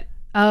is, but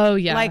Oh,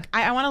 yeah. like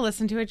I want to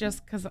listen to it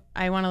just because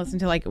I want to listen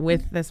to like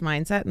with this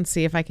mindset and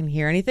see if I can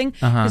hear anything.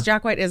 Uh-huh. Because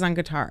Jack White is on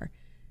guitar.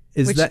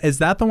 Is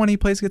that the one he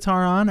plays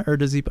guitar on, or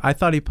does he? I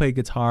thought he played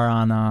guitar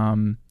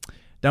on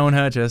 "Don't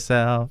Hurt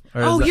Yourself."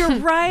 Or Oh, is that- you're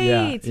right.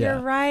 Yeah, You're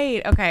yeah.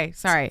 right. Okay,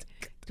 sorry.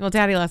 Well,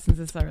 Daddy Lessons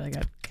is still really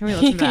good. Can we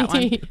listen to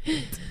that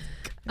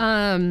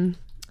one?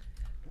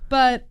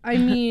 But I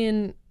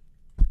mean,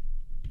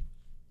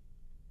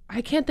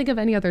 I can't think of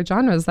any other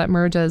genres that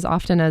merge as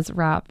often as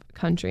rap,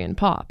 country, and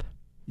pop.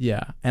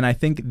 Yeah, and I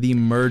think the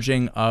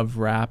merging of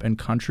rap and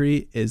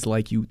country is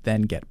like you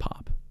then get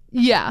pop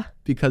Yeah,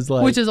 because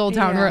like which is Old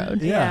Town Yeah.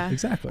 Road. yeah, Yeah.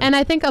 exactly. And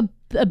I think a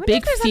big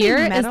if there's any fear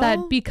is metal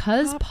that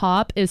because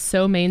pop is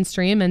so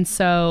mainstream and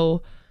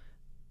so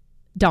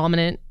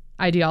dominant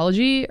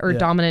ideology or Yeah.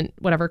 dominant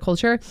whatever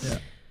culture, Yeah.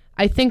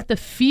 I think the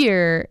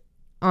fear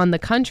on the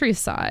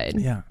countryside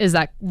Yeah. is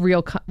that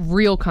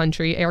real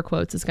country, air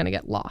quotes, is going to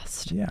get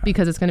lost Yeah.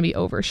 because it's going to be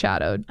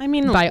overshadowed I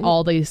mean, by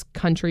all these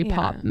country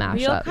pop Real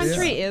mashups.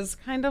 country is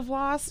kind of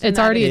lost. It's and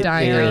already that is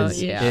dying very out,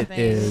 niche yeah. It thing.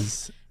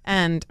 is.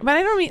 But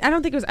I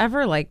don't think it was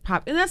ever like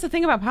pop. And that's the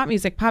thing about pop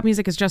music. Pop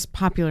music is just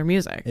popular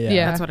music. Yeah.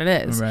 Yeah. That's what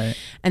it is. Right.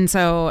 And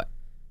so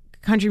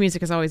country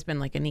music has always been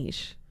like a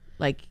niche.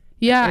 Like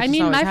Yeah, it I just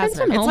mean, always my has friends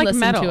been. from It's home like listen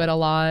metal. to it a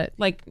lot.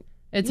 like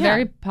It's yeah.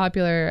 very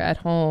popular at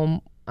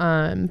home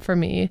for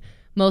me.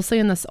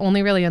 Mostly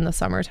only really in the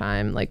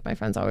summertime. Like my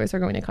friends always are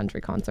going to country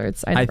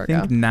concerts. I I never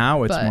think go.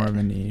 now it's but- more of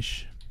a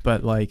niche,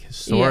 but like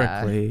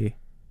historically,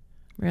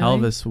 Really?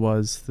 Elvis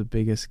was the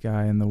biggest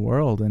guy in the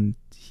world, and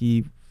he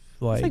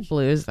It's like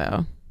blues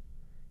though.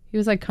 He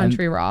was like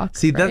country rock.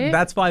 See, right?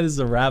 that's why this is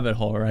a rabbit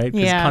hole, right?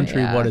 Because Yeah,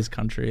 country, yeah. what is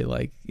country?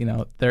 Like, you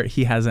know,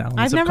 he has elements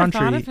I've of never country.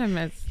 thought of him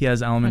as He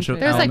has elements country.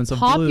 There's like elements of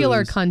popular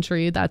blues.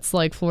 country that's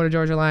like Florida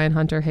Georgia Line,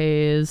 Hunter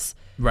Hayes,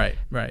 Right.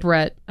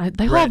 Brett.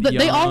 They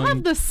all Young.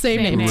 have the same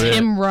Same name. name.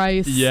 Tim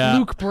Rice, Yeah.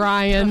 Luke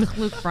Bryan.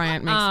 Luke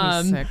Bryant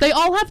makes me sick. They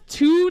all have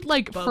two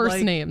like But first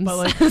like- names. But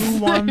like, who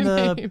won Same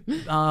the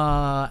name.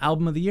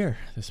 album of the year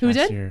this Who past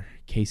did? year?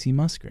 Casey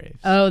Musgraves.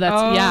 Oh,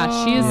 that's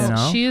yeah. She's You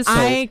know? she's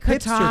I could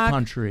hipster talk.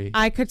 country.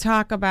 I could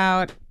talk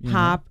about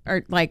pop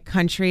or like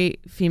country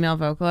female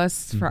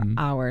vocalists for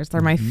hours.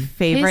 They're my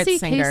favorite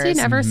singers. Casey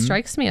never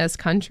strikes me as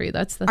country.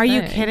 That's the Are thing.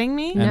 you kidding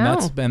me? and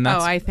No. that's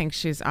Oh, I think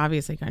she's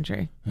obviously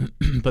country.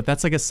 but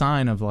that's like a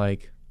sign of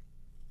like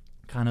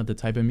kind of the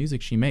type of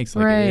music she makes.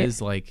 Like Right. it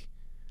is like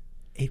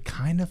it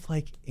kind of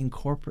like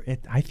incorporate.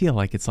 I feel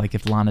like it's like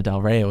if Lana Del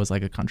Rey was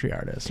like a country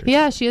artist. Or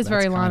Yeah, something. she is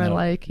very That's kind of-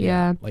 Lana-like,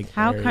 yeah. Like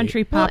How very-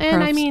 country pop Well,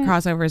 and I mean-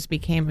 crossovers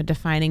became a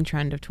defining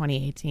trend of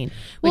 2018,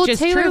 Well, which is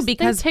Taylor's- true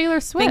because there's Taylor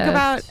Swift. think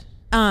about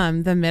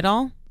The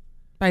Middle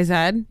by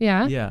Zed.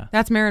 Yeah. Yeah.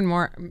 That's Maren Oh,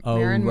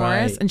 Morris,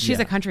 right. and she's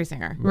Yeah. a country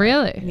singer.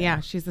 Really?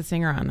 Yeah, she's the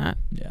singer on that.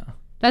 Yeah.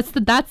 I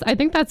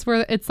think that's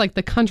where it's like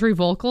the country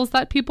vocals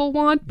that people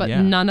want, but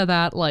Yeah. none of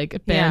that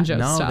like banjo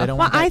No, stuff. they don't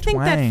Well, want that I think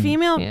that twang.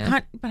 female, Yeah.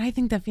 but I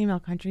think that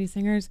female country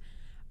singers,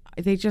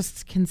 they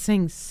just can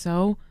sing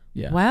so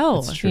Yeah.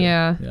 well. That's true.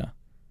 Yeah. Yeah.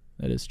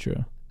 That is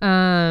true.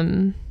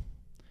 Um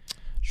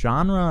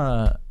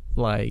Genre,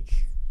 like,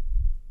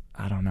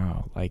 I don't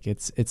know. Like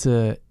it's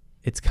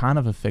kind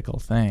of a fickle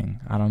thing.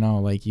 I don't know.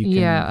 Like you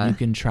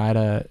can try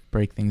to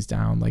break things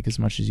down like as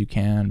much as you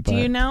can. But Do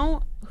you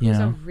know who's you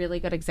know. a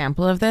really good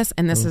example of this?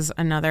 And this is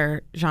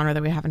another genre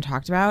that we haven't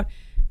talked about.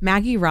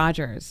 Maggie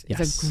Rogers is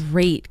Yes. a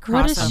great crossover.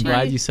 What is I'm she?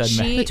 glad you said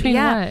Maggie. Between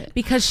what?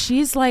 because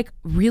she's like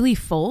really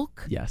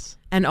folk Yes.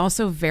 and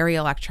also very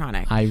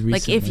electronic. I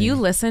like if recently- you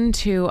listen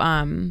to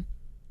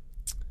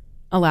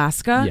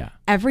Alaska, Yeah.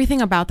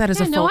 everything about that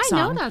is a folk song.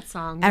 I know that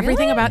song.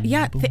 Everything Really?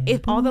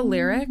 about all the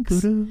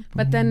lyrics,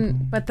 but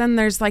then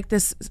there's like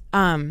this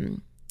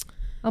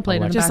I'll play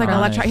it in just like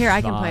background. electro. Here,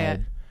 I can play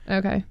it.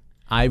 Okay.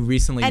 I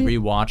recently And-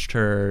 rewatched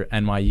her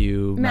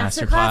NYU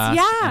Masterclass, masterclass,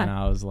 yeah. and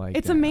I was like,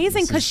 It's "Damn,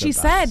 amazing this because is she the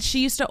said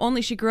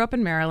best." she grew up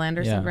in Maryland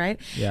or Yeah, something, right?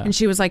 yeah. And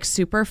she was like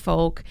super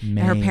folk. And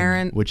her Maine,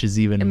 parent, which is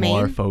even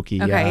more Maine?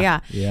 folky. Okay, yeah.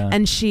 yeah.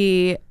 And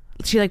she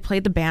like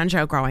played the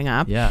banjo growing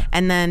up. Yeah.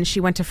 And then she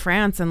went to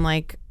France and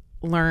like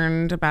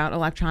learned about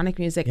electronic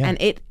music, Yeah.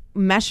 and it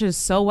meshes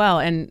so well.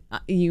 And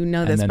you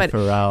know this, and then but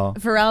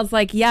Pharrell,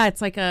 like, yeah,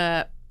 it's like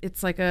a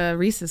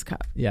Reese's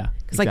cup. yeah,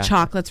 Because like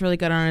chocolate's really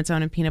good on its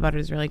own and peanut butter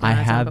is really good I on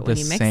its own. had But the when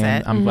you mix same.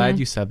 it, I'm glad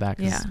you said that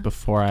because Yeah.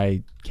 before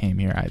I came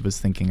here, I was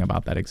thinking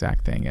about that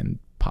exact thing and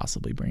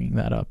possibly bringing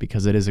that up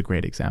because it is a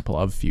great example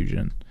of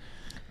fusion.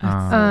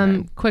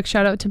 Quick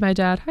shout out to my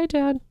dad. Hi,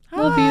 Dad.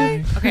 Love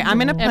you. okay, I'm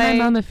gonna And my play.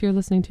 mom, if you're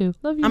listening too.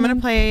 Love you. I'm gonna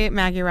Mom. play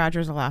Maggie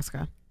Rogers,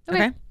 Alaska.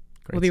 Okay, Okay.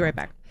 we'll be song. right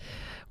back.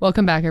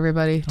 Welcome back,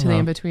 everybody, to the Hello.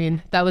 In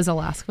Between. That was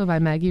Alaska by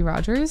Maggie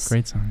Rogers.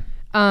 Great song.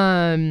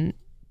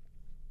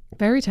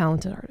 Very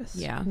talented artist.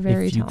 Yeah.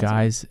 Very If you talented.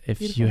 guys, if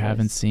Beautiful you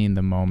haven't voice. seen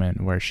the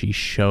moment where she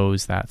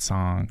shows that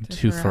song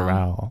to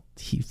Pharrell.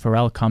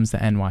 Pharrell comes to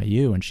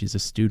NYU and she's a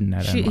student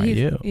at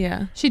NYU.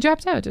 Yeah. She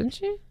dropped out, didn't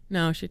she?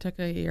 No, she took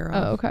a year Oh,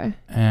 off. okay.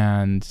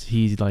 And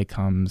he like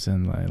comes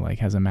and like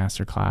has a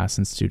master class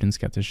and students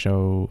get to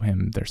show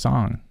him their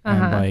song.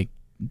 And Uh-huh. like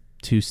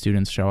 2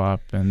 students show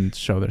up and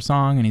show their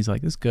song and he's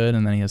like, this is good.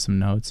 And then he has some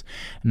notes.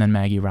 And then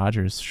Maggie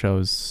Rogers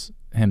shows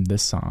him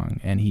this song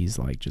and he's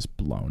like just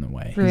blown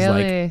away. He's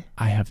like, Really?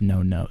 I have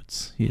no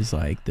notes. He's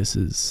like, this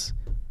is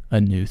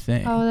a new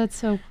thing. Oh, that's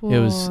so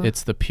cool.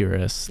 It's the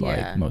purest, Yeah.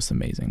 like most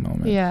amazing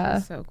moment. Yeah.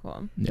 So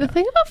cool. Yeah. The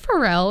thing about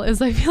Pharrell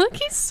is I feel like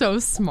he's so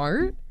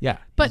smart, Yeah.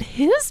 but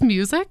his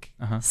music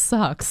Uh-huh.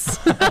 sucks.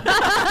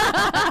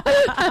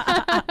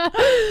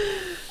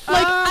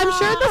 Like, I'm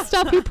sure the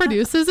stuff he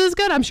produces is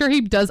good. I'm sure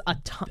he does a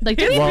ton. Like,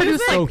 did he Well,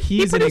 produce, so like, he's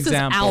he an produces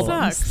example.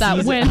 albums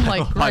that win,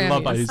 like, Grammys. I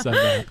love how you said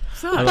that.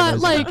 I love how But, you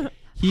said like, that.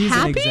 He's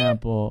Happy? an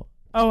example.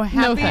 Oh,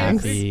 No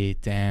thanks. Happy,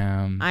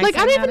 damn. Like, I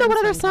don't even know what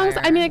other songs.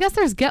 I mean, I guess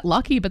there's Get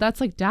Lucky, but that's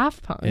like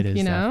Daft Punk, it is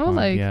you know? Daft Punk,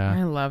 Like, yeah.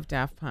 I love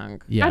Daft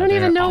Punk. Yeah, I don't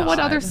even they're know what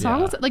awesome. other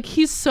songs. Yeah. Like,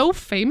 he's so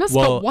famous,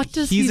 Well, but what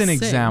does he's he an sing?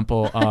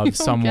 example I don't of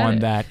someone get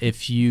it. that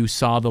if you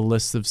saw the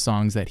list of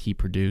songs that he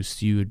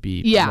produced, you would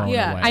be Yeah. blown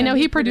Yeah, away. I know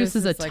He he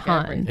produces a produces, like,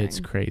 ton. everything. It's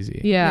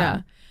crazy. Yeah.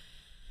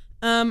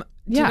 Do Yeah,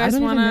 you I guys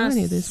don't even want know to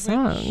any of these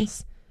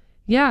songs.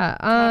 Yeah.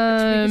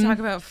 we can talk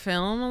about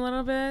film a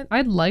little bit.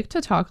 I'd like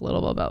to talk a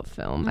little bit about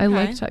film. I Okay.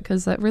 like to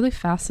because that really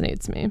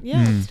fascinates me.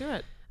 Yeah, let's do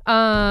it.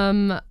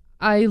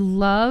 I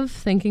love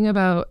thinking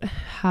about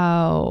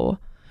how,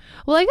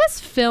 well, I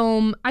guess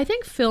I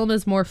think film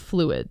is more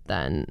fluid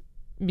than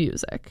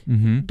music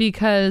Mm-hmm.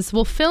 because,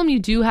 well, film, you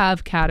do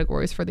have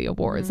categories for the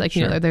awards. Like,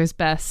 you know, there's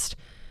best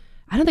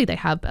I don't think they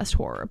have best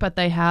horror, but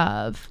they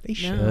have. They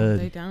should. No,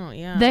 they don't.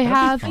 Yeah, They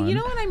have. You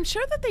know what? I'm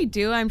sure that they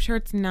do. I'm sure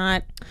it's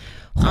not.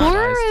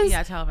 Horror is.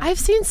 Yeah, televised. I've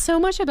seen so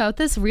much about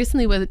this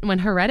recently when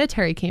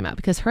Hereditary came out,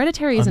 because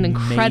Hereditary is an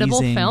incredible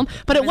Amazing film,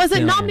 but it wasn't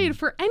film. nominated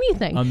for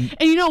anything. And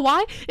you know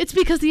why? It's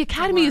because the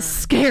Academy is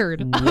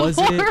scared Was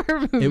of it?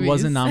 horror It movies.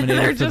 wasn't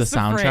nominated for the just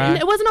afraid. soundtrack.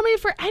 It wasn't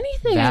nominated for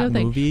anything. I That don't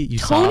think. movie, you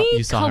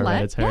Toni saw Collette.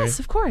 Hereditary? Yes,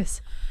 of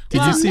course. Did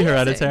Well, you see amazing.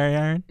 Hereditary,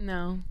 Erin?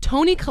 No.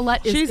 Toni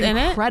Collette is She's in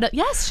it? incredible.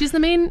 Yes, she's the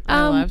main.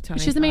 I love Toni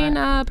she's the main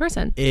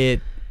person.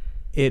 It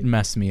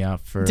messed me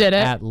up for Did it?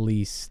 at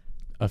least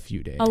a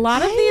few days. A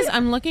lot of these,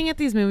 I'm looking at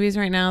these movies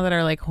right now that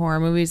are like horror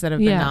movies that have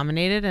been Yeah.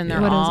 nominated, and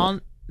What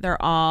is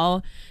they're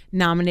all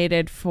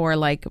nominated for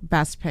like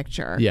Best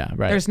Picture. Yeah,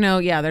 right. There's no.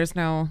 Yeah. There's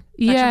no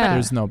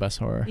best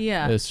horror.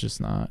 Yeah. It's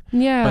just not.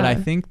 Yeah. But I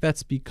think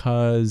that's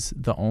because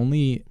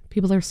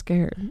People are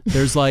scared.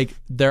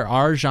 there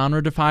are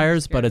genre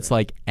defiers, but it's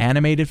like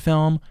animated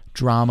film,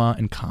 drama,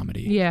 and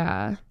comedy.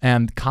 Yeah.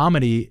 And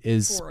comedy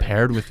is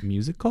paired with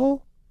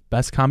musical.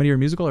 Best comedy or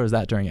musical, or is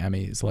that during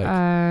Emmys? Like,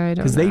 I don't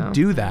know. because they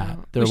do that.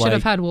 They're We should like,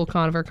 have had Will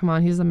Conover come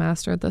on. He's the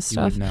master at this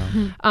you would stuff.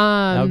 know.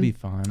 That would be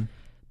fun.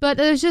 But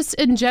there's just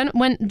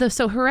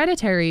so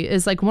Hereditary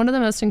is like one of the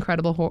most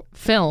incredible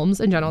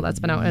films in general that's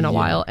been out in a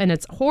while, and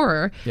it's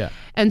horror. Yeah.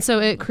 And so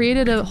it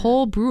created a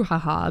whole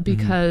brouhaha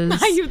because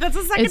That's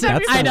the second it's time.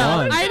 That's you the said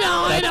one. that. I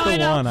know. That's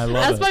the one. I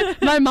love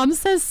That's my mom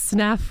says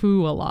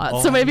snafu a lot,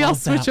 Oh, so maybe I I'll love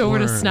switch that over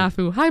to word.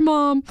 snafu. Hi,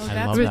 Mom. Oh, I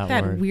that's love with that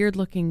that word.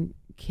 weird-looking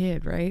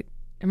kid, right?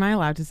 Am I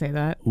allowed to say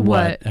that?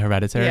 What?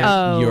 Hereditary?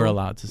 Yeah. Oh. You're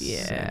allowed to say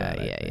Yeah, that.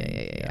 I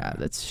think.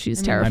 yeah. She's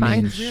I mean,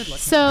 terrifying. she's weird looking.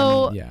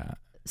 So Yeah.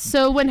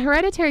 So when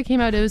Hereditary came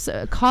out, it was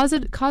caused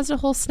a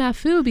whole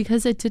snafu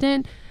because it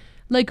didn't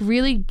like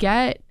really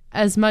get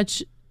as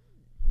much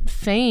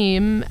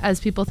fame as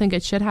people think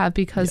it should have,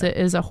 because it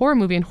is a horror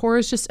movie, and horror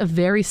is just a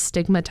very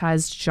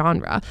stigmatized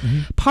genre.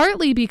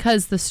 Partly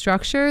because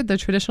the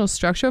traditional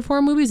structure of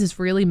horror movies is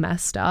really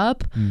messed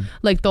up.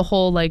 Like the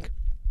whole do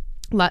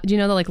you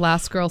know the like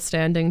last girl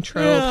standing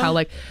trope? How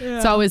like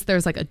it's always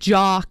there's like a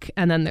jock,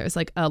 and then there's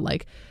like a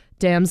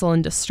damsel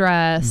in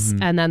distress,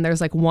 and then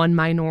there's like one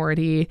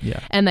minority,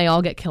 and they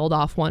all get killed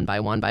off one by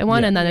one,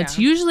 and then it's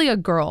usually a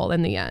girl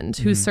in the end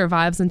who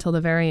survives until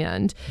the very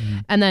end,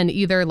 and then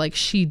either like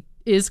she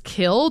is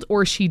killed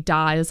or she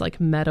dies like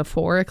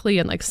metaphorically,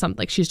 and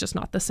like she's just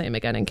not the same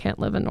again and can't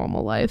live a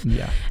normal life.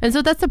 And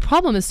so that's the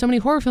problem, is so many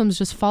horror films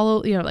just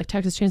follow, like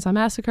Texas Chainsaw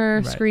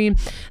Massacre, Scream,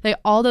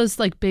 all those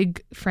like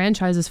big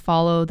franchises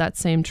follow that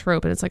same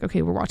trope, and it's like,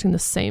 okay, we're watching the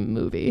same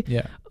movie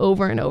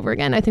over and over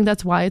again. I think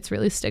that's why it's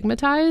really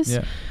stigmatized.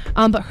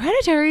 But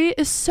Hereditary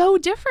is so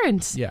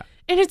different,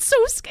 and it's so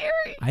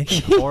scary. I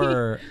think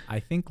horror,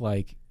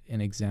 like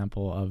an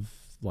example of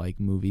like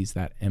movies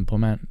that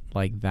implement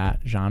like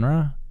that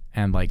genre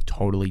and like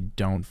totally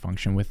don't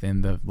function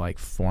within the like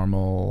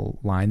formal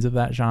lines of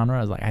that genre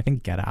is like, I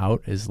think Get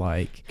Out is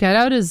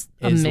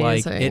amazing.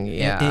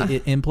 Like,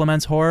 it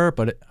implements horror,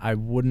 but I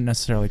wouldn't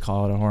necessarily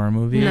call it a horror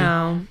movie.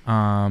 No.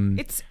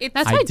 It's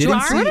That's why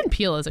Jordan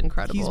Peele is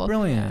incredible. He's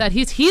brilliant. That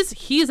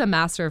he's a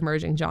master of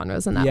merging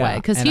genres in that way,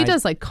 because he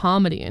does like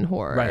comedy and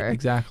horror. Right,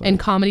 exactly.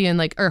 And comedy and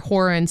like, or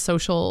horror and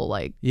social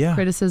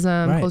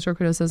criticism, cultural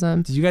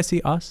criticism. Did you guys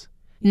see Us?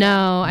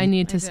 No, I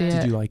need to see it.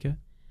 Did you like it?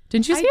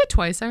 Didn't you see it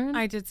twice, Erin?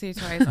 I did see it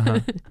twice.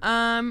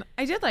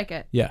 I did like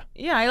it. Yeah.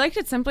 Yeah, I liked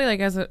it simply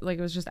like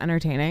it was just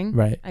entertaining.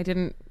 Right. I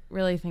didn't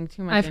really think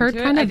too much. I've heard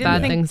into kind it. of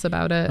bad things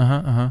about it.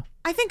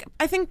 I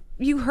think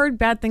you heard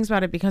bad things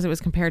about it because it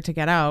was compared to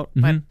Get Out,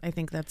 but I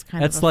think that's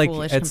kind of a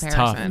foolish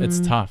comparison. It's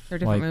tough. They're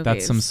different Like that's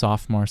movies. some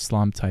sophomore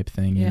slump type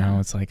thing, you know.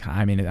 It's like,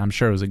 I mean, I'm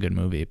sure it was a good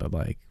movie, but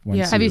like,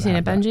 Have you seen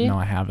it, Benji? No,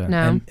 I haven't.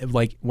 No. And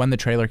like when the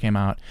trailer came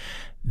out,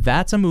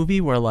 that's a movie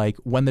where like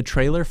when the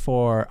trailer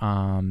for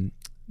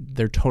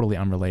they're totally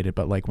unrelated,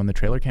 but like when the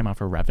trailer came out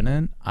for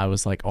Revenant, I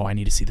was like, oh, I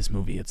need to see this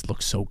movie. It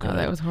looks so good. Oh,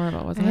 that was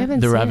horrible, wasn't I it? haven't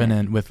The seen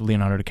Revenant with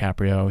Leonardo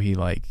DiCaprio. He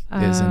like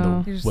is in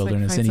the He just, like,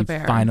 wilderness, fights and a he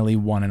bear. finally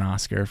won an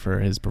Oscar for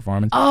his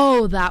performance.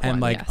 Oh, that one.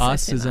 And like Yes, I've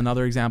Us seen is that.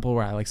 another example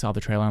where I like saw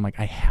the trailer. I'm like,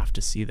 I have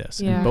to see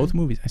this. Yeah. And both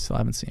movies I still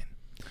haven't seen.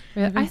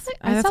 I That's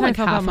saw how like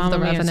I felt half about of The Mamma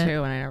Mia Revenant.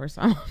 too, and I never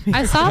saw Mamma Mia.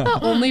 I saw the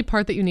only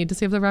part that you need to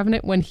see of The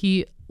Revenant when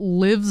he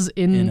lives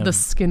in the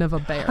skin of a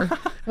bear.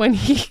 When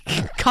he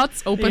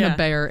cuts open a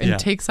bear and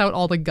takes out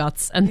all the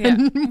guts and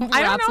then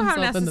I wraps don't know how himself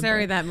in the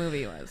necessary bear. that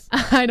movie was.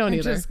 I don't I'm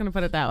either. just gonna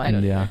put it that way.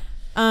 Yeah.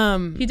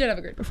 He did have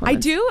a great performance. I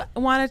do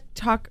want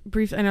to talk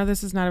briefly. I know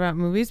this is not about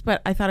movies,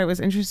 but I thought it was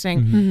interesting.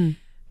 Mm-hmm.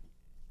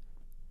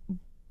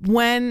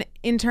 When,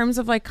 in terms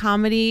of like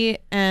comedy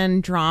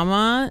and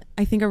drama,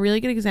 I think a really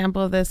good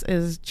example of this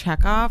is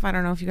Chekhov. I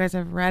don't know if you guys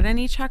have read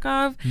any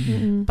Chekhov,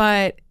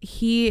 but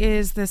he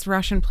is this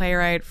Russian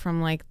playwright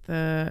from like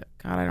I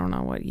don't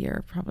know what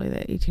year, probably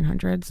the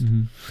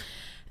 1800s.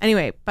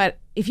 Anyway, but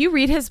if you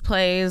read his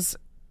plays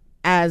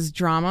as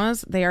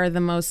dramas, they are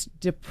the most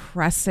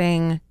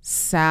depressing,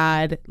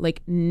 sad,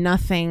 like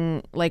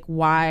nothing, like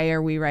why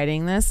are we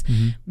writing this?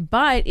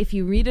 But if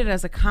you read it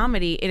as a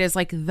comedy, it is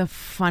like the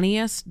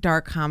funniest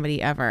dark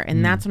comedy ever.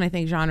 And that's when I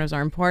think genres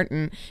are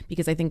important,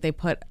 because I think they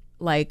put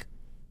like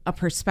a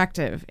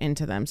perspective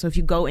into them. So if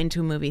you go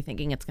into a movie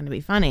thinking it's going to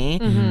be funny,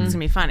 it's going to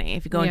be funny.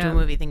 If you go into a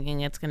movie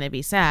thinking it's going to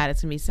be sad,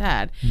 it's going to be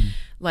sad.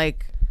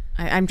 Like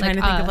I'm trying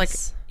to think of like,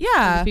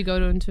 if you go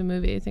into a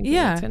movie thinking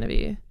it's going to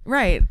be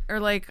right. Or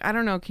like, I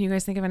don't know. Can you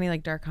guys think of any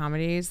like dark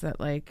comedies that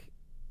like,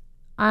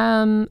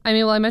 I mean,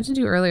 well, I mentioned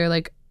to you earlier,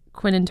 like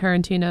Quentin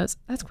Tarantino's,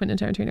 that's Quentin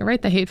Tarantino,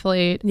 right? The Hateful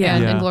Eight and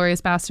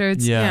Inglourious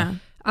Bastards. Yeah.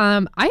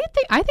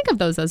 I think of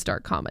those as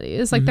dark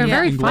comedies. Like they're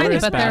very funny,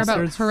 but they're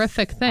about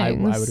horrific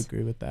things. I would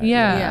agree with that.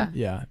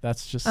 Yeah.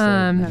 That's just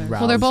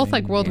well, they're both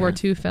like World War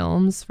II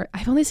films.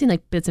 I've only seen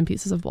like bits and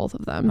pieces of both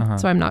of them,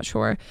 so I'm not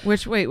sure.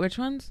 Which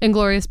ones?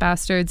 Inglourious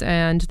Bastards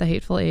and The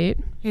Hateful Eight.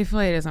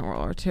 Hateful Eight isn't World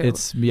War II.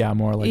 It's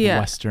more like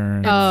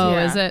Western. Oh,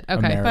 is it?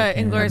 Okay. American. But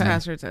Inglourious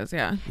Bastards is,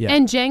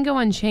 And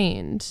Django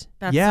Unchained.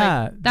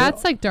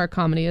 That's like dark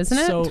comedy, isn't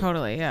it? So,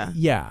 totally,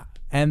 Yeah.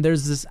 And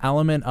there's this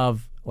element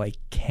of like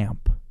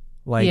camp.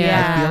 Like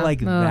I feel like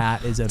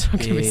that is a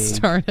big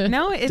started.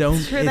 No, it's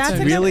true. That's it's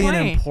a really good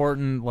an point.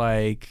 important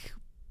like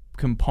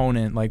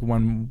component, like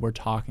when we're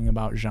talking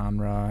about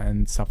genre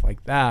and stuff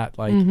like that.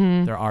 Like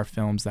there are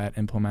films that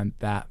implement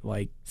that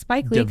like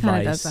Spike Lee kind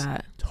of does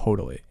that.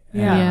 Totally.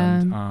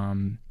 Yeah.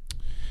 And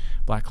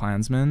Black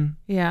Klansman.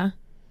 Yeah.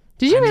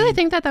 Did you really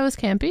think that was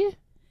campy?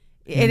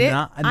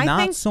 Not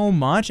think, so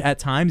much at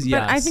times.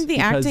 But I think the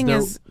acting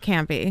is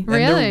campy.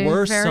 Really? There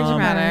were very some,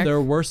 dramatic.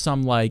 There were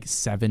some like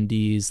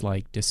 70s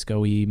like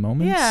disco-y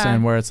moments, Yeah.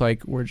 and where it's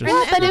like we're just.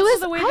 And but it was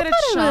the way I that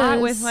it's thought it shot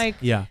was- with like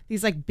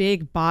these like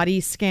big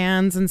body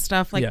scans and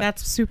stuff. Like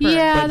that's super.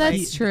 Yeah, But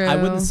that's true. I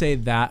wouldn't say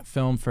that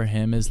film for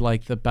him is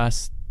like the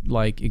best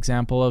like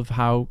example of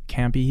how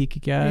campy he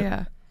could get.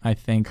 Yeah. I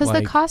think because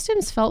like, the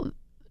costumes felt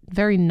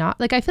very not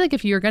like I feel like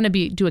if you're gonna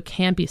do a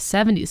campy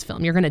 70s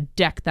film, you're gonna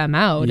deck them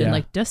out in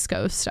like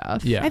disco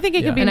stuff. Yeah. I think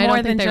it could be And I more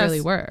don't than think they just.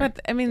 really were. But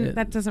I mean,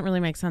 that doesn't really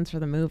make sense for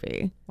the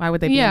movie. Why would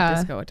they be in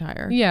disco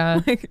attire? Yeah.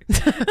 Like,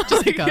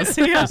 Just because. just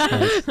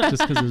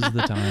because it was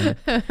the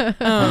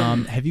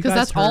time. Have you guys Because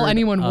that's all heard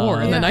anyone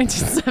wore in the Yeah.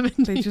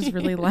 1970s. they just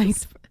really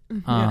liked.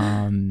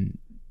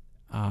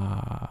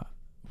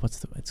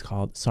 It's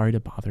called Sorry to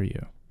Bother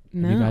You.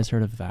 No. Have you guys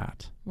heard of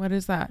that? What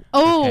is that?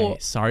 Oh, Okay,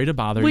 Sorry to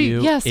Bother Wait,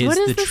 You yes, is what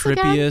is the this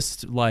again?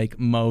 trippiest, like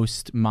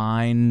most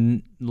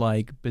mind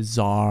like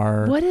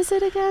bizarre. what is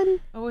it again?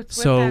 Oh,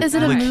 it's So Is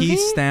it a Lakeith movie?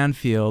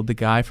 Stanfield, the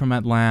guy from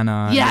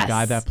Atlanta, Yes. the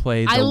guy that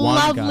played the I one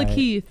love guy.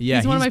 Lakeith. Yeah,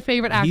 He's one of my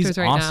favorite actors he's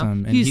right now.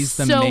 awesome, and He's he's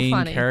the so main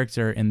funny.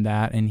 character in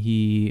that, and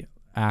he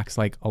acts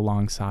like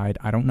alongside.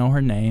 I don't know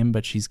her name,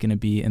 but she's gonna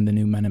be in the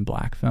new Men in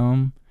Black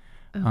film.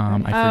 I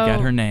forget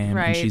her name,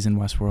 right. and she's in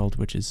Westworld,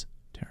 which is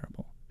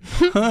terrible.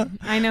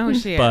 I know who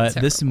she is. But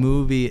this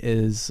movie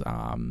is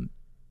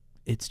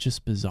it's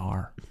just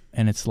bizarre,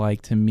 and it's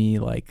like to me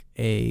like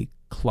a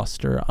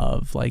cluster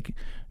of like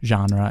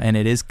genre, and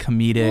it is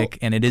comedic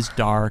and it is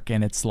dark,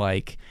 and it's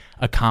like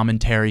a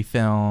commentary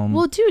film.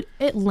 Well, dude,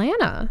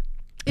 Atlanta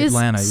is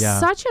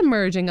such a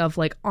merging of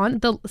like on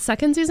the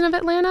second season of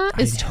Atlanta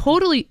is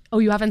totally. Oh,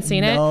 you haven't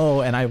seen it?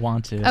 No, and I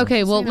want to.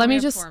 Okay, well, So let we me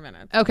have just. 4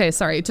 minutes. Okay,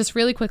 sorry. Just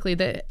really quickly,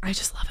 I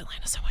just love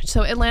Atlanta so much.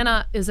 So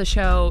Atlanta is a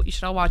show. You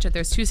should all watch it.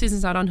 There's 2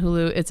 seasons out on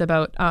Hulu. It's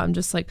about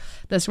just like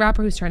this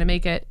rapper who's trying to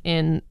make it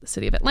in the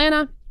city of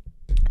Atlanta.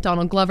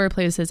 Donald Glover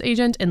plays his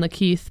agent, and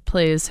Lakeith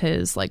plays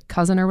his like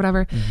cousin or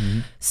whatever.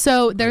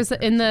 So there's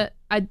in the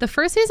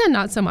first season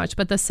not so much,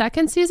 but the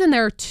second season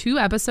there are 2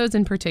 episodes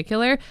in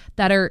particular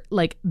that are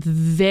like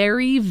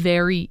very,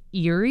 very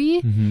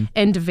eerie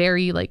and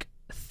very like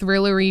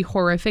thrillery,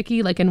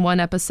 horrific-y. Like in one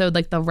episode,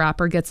 like the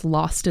rapper gets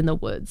lost in the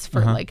woods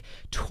for like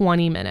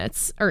 20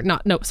 minutes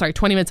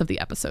 20 minutes of the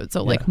episode.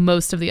 So like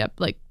most of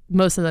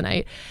the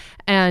night.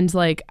 And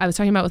like I was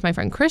talking about with my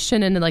friend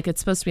Christian, and like it's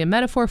supposed to be a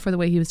metaphor for the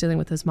way he was dealing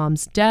with his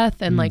mom's death.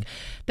 And like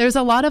there's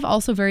a lot of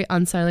also very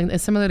unsettling,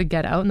 it's similar to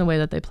Get Out in the way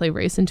that they play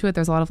race into it.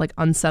 There's a lot of like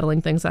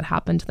unsettling things that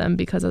happen to them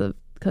because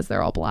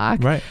they're all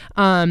black. Right.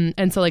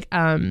 And so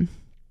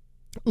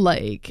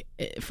like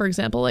for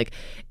example, like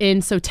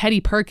so Teddy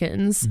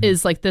Perkins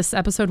is like this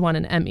episode won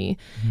an Emmy.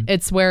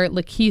 It's where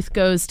Lakeith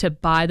goes to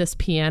buy this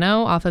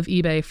piano off of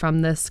eBay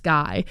from this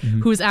guy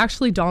who's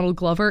actually Donald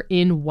Glover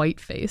in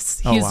whiteface.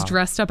 He's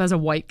dressed up as a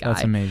white guy.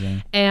 That's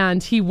amazing.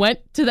 And he went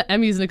to the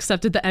Emmys and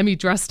accepted the Emmy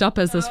dressed up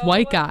as this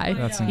white guy.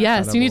 That's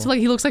Yes, you need to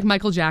incredible. he looks like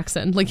Michael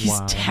Jackson. Like he's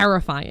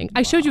terrifying.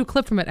 I showed you a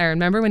clip from it, Erin.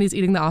 Remember when he's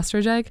eating the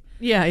ostrich egg?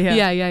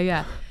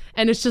 Yeah.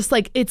 And it's just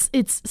like it's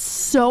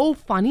so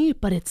funny,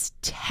 but it's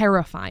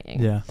terrifying.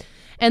 Yeah.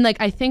 And like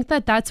I think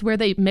that's where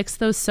they mix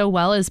those so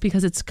well, is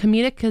because it's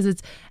comedic, because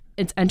it's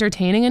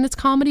entertaining and it's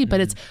comedy, but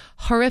it's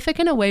horrific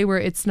in a way where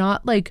it's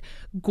not like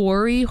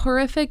gory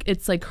horrific.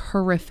 It's like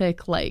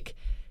horrific, like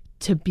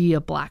to be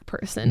a black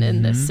person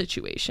in this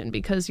situation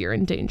because you're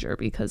in danger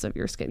because of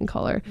your skin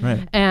color.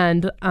 Right.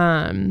 And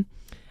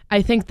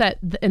I think that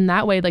in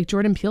that way, like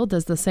Jordan Peele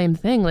does the same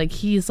thing. Like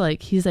he's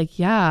like,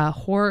 yeah,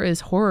 horror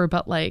is horror,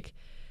 but like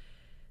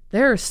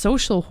there are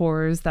social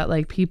horrors that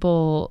like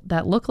people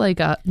that look like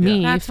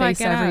me That's why face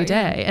Get every Out,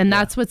 day. And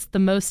that's what's the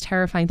most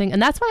terrifying thing. And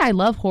that's why I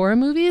love horror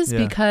movies,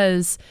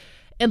 because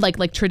and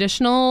like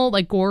traditional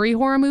like gory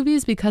horror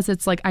movies, because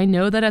it's like I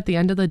know that at the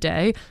end of the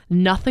day,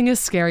 nothing is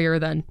scarier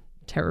than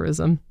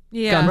terrorism.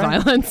 Yeah. Gun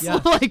Right. violence, Yeah.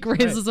 like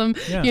racism.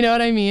 Yeah. You know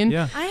what I mean?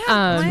 Yeah. I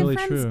have my really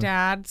friend's true.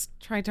 dad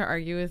tried to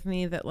argue with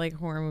me that like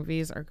horror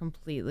movies are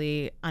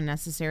completely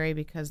unnecessary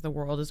because the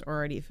world is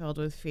already filled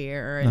with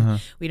fear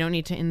and we don't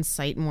need to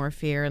incite more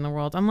fear in the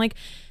world. I'm like,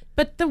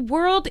 but the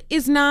world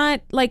is not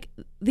like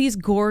these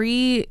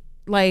gory,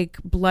 like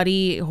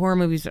bloody horror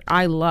movies that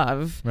I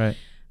love. Right.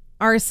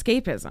 Are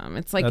escapism.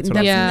 It's like That's that's what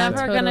I was Yeah,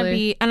 never gonna totally.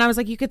 be. And I was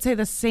like, you could say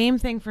the same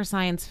thing for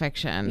science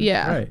fiction.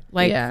 Yeah. Right.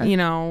 Like Yeah. you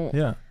know.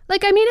 Yeah.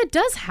 Like, I mean, it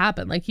does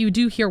happen. Like, you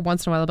do hear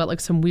once in a while about like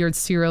some weird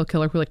serial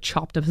killer who like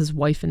chopped up his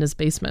wife in his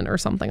basement or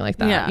something like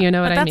that. Yeah. You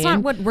know what but I that's mean?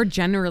 not what we're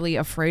generally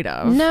afraid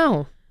of.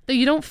 No. That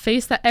you don't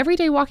face that every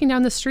day walking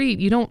down the street.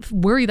 You don't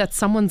worry that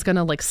someone's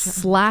gonna like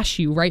slash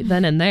you right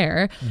then and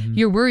there.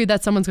 You're worried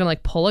that someone's gonna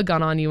like pull a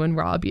gun on you and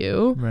rob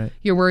you. Right.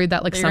 You're worried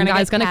that like You're some gonna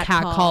guy's get gonna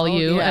catcall catcalled,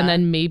 you yeah. and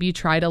then maybe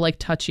try to like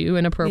touch you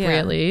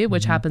inappropriately,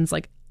 which happens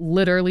like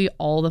literally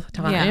all the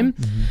time.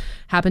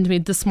 Happened to me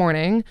this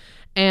morning.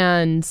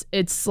 And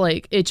it's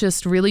like, it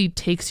just really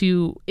takes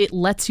you, it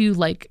lets you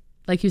like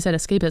you said,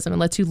 escapism. It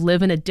lets you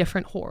live in a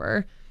different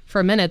horror for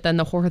a minute than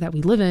the horror that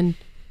we live in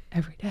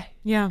every day.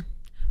 Yeah.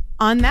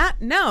 On that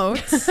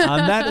note, On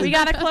that, we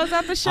got to close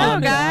out the show,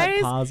 on that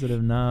guys.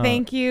 positive note.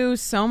 Thank you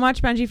so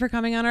much, Benji, for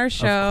coming on our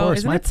show. Of course,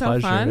 Isn't my it so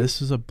pleasure. fun? This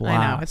was a blast.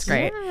 I know, it's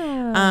great. We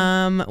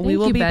Thank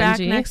will you, be back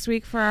Benji. next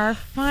week for our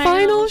final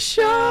Final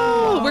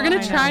show. We're gonna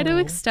I try know. to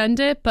extend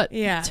it, but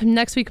Yeah.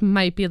 next week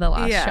might be the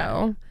last Yeah.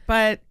 show.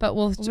 But But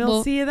we'll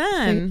see you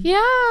then.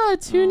 Yeah,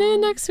 tune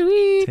in next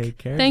week. Take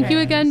care, Thank you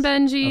guys. again,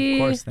 Benji. Of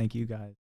course. Thank you guys.